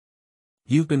strong.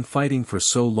 You've been fighting for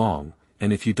so long,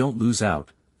 and if you don't lose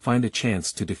out, find a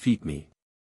chance to defeat me.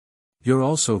 You're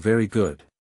also very good.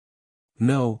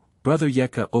 No, Brother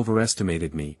Yeka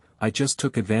overestimated me, I just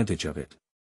took advantage of it.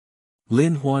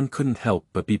 Lin Huan couldn't help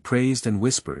but be praised and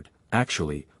whispered,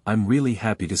 actually, I'm really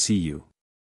happy to see you.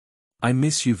 I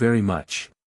miss you very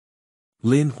much.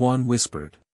 Lin Huan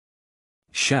whispered.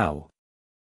 Shao.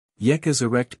 Yeka's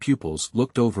erect pupils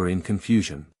looked over in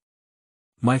confusion.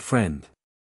 My friend.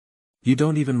 You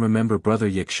don't even remember Brother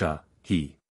Yiksha,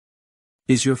 he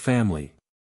is your family.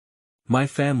 My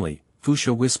family,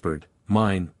 Fusha whispered,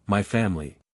 mine, my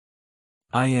family.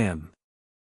 I am.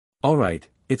 Alright,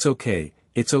 it's okay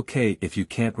if you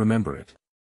can't remember it.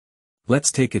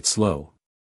 Let's take it slow.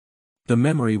 The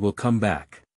memory will come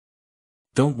back.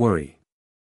 Don't worry.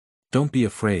 Don't be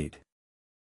afraid.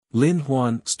 Lin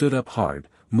Huan stood up hard,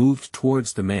 moved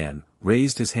towards the man,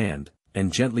 raised his hand,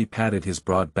 and gently patted his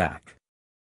broad back.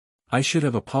 I should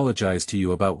have apologized to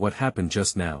you about what happened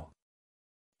just now.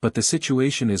 But the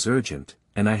situation is urgent,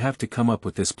 and I have to come up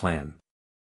with this plan.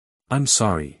 I'm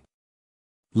sorry.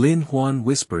 Lin Huan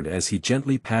whispered as he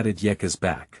gently patted Yeka's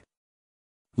back.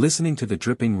 Listening to the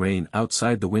dripping rain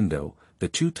outside the window, the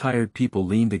two tired people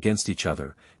leaned against each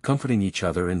other, comforting each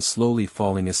other and slowly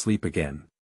falling asleep again.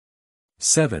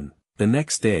 7. The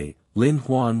next day, Lin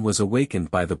Huan was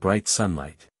awakened by the bright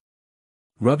sunlight.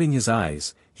 Rubbing his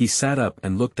eyes, he sat up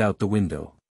and looked out the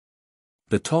window.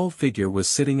 The tall figure was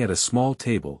sitting at a small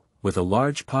table, with a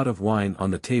large pot of wine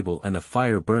on the table and a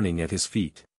fire burning at his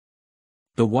feet.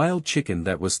 The wild chicken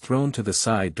that was thrown to the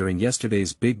side during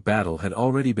yesterday's big battle had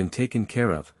already been taken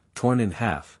care of, torn in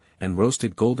half, and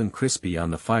roasted golden crispy on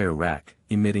the fire rack,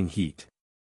 emitting heat.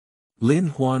 Lin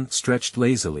Huan stretched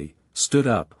lazily, stood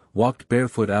up, walked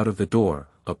barefoot out of the door,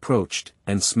 approached,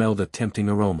 and smelled a tempting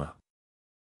aroma.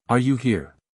 Are you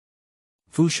here?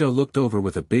 Fusha looked over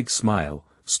with a big smile,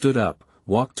 stood up,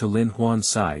 walked to Lin Huan's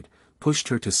side, pushed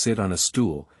her to sit on a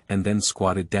stool, and then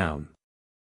squatted down.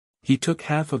 He took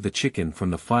half of the chicken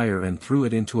from the fire and threw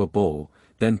it into a bowl,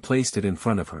 then placed it in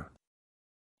front of her.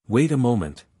 Wait a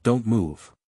moment, don't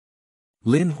move.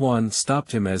 Lin Huan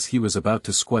stopped him as he was about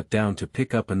to squat down to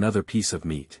pick up another piece of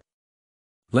meat.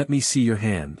 Let me see your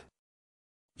hand.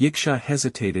 Yiksha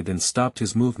hesitated and stopped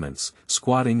his movements,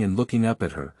 squatting and looking up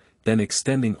at her, then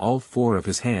extending all four of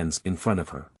his hands in front of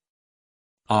her.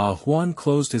 Huan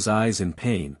closed his eyes in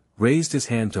pain, raised his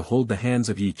hand to hold the hands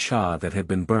of Yi Cha that had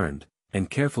been burned, and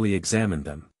carefully examined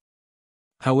them.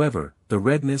 However, the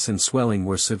redness and swelling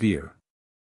were severe.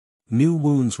 New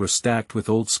wounds were stacked with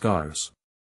old scars.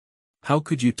 How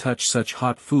could you touch such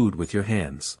hot food with your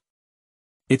hands?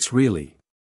 It's really...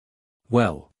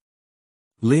 well.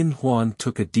 Lin Huan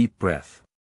took a deep breath.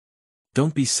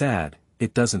 Don't be sad,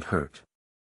 it doesn't hurt.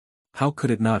 How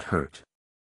could it not hurt?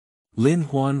 Lin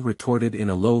Huan retorted in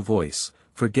a low voice,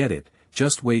 forget it,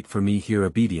 just wait for me here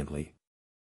obediently.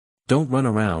 Don't run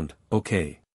around,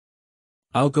 okay?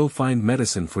 I'll go find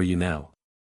medicine for you now.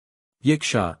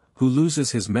 Yiksha, who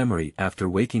loses his memory after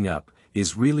waking up,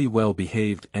 is really well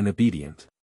behaved and obedient.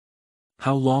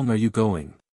 How long are you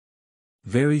going?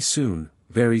 Very soon,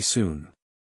 very soon.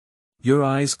 Your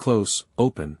eyes close,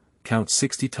 open, count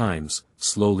 60 times,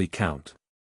 slowly count.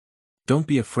 Don't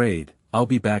be afraid, I'll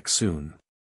be back soon.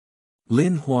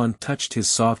 Lin Huan touched his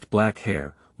soft black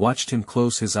hair, watched him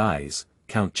close his eyes,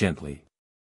 count gently.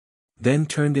 Then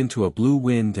turned into a blue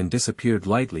wind and disappeared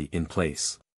lightly in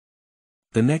place.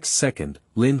 The next second,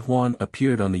 Lin Huan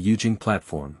appeared on the Yujing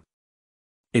platform.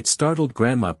 It startled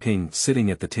Grandma Ping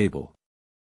sitting at the table.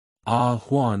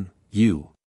 Huan, you.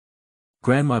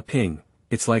 Grandma Ping,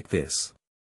 it's like this.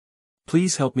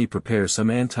 Please help me prepare some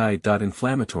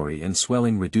anti-inflammatory and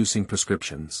swelling-reducing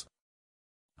prescriptions.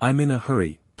 I'm in a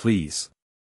hurry, please.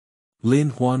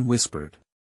 Lin Huan whispered.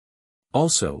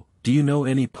 Also, do you know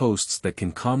any posts that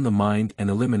can calm the mind and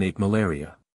eliminate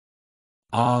malaria?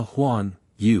 Huan,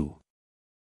 you.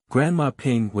 Grandma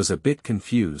Ping was a bit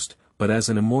confused, but as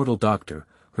an immortal doctor,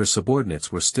 her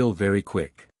subordinates were still very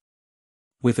quick.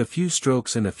 With a few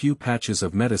strokes and a few patches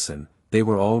of medicine, they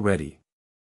were all ready.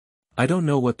 I don't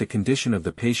know what the condition of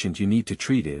the patient you need to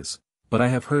treat is, but I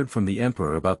have heard from the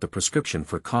Emperor about the prescription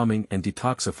for calming and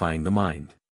detoxifying the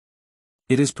mind.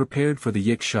 It is prepared for the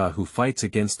Yiksha who fights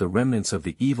against the remnants of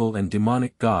the evil and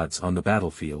demonic gods on the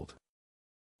battlefield.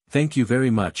 Thank you very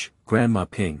much, Grandma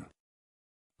Ping,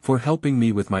 for helping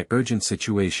me with my urgent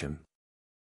situation.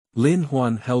 Lin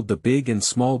Huan held the big and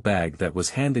small bag that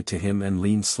was handed to him and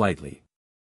leaned slightly.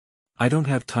 I don't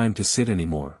have time to sit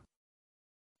anymore.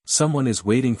 Someone is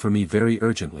waiting for me very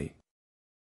urgently.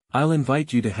 I'll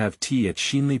invite you to have tea at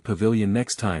Xinli Pavilion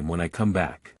next time when I come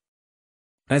back.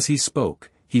 As he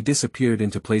spoke, he disappeared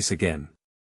into place again.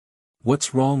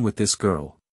 What's wrong with this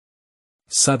girl?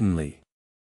 Suddenly,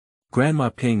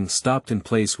 Grandma Ping stopped in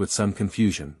place with some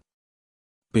confusion.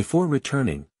 Before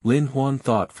returning, Lin Huan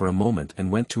thought for a moment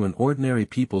and went to an ordinary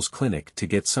people's clinic to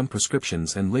get some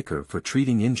prescriptions and liquor for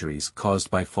treating injuries caused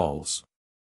by falls.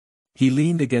 He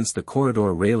leaned against the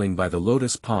corridor railing by the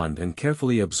lotus pond and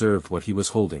carefully observed what he was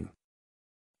holding.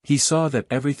 He saw that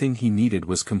everything he needed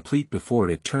was complete before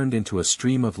it turned into a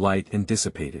stream of light and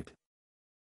dissipated.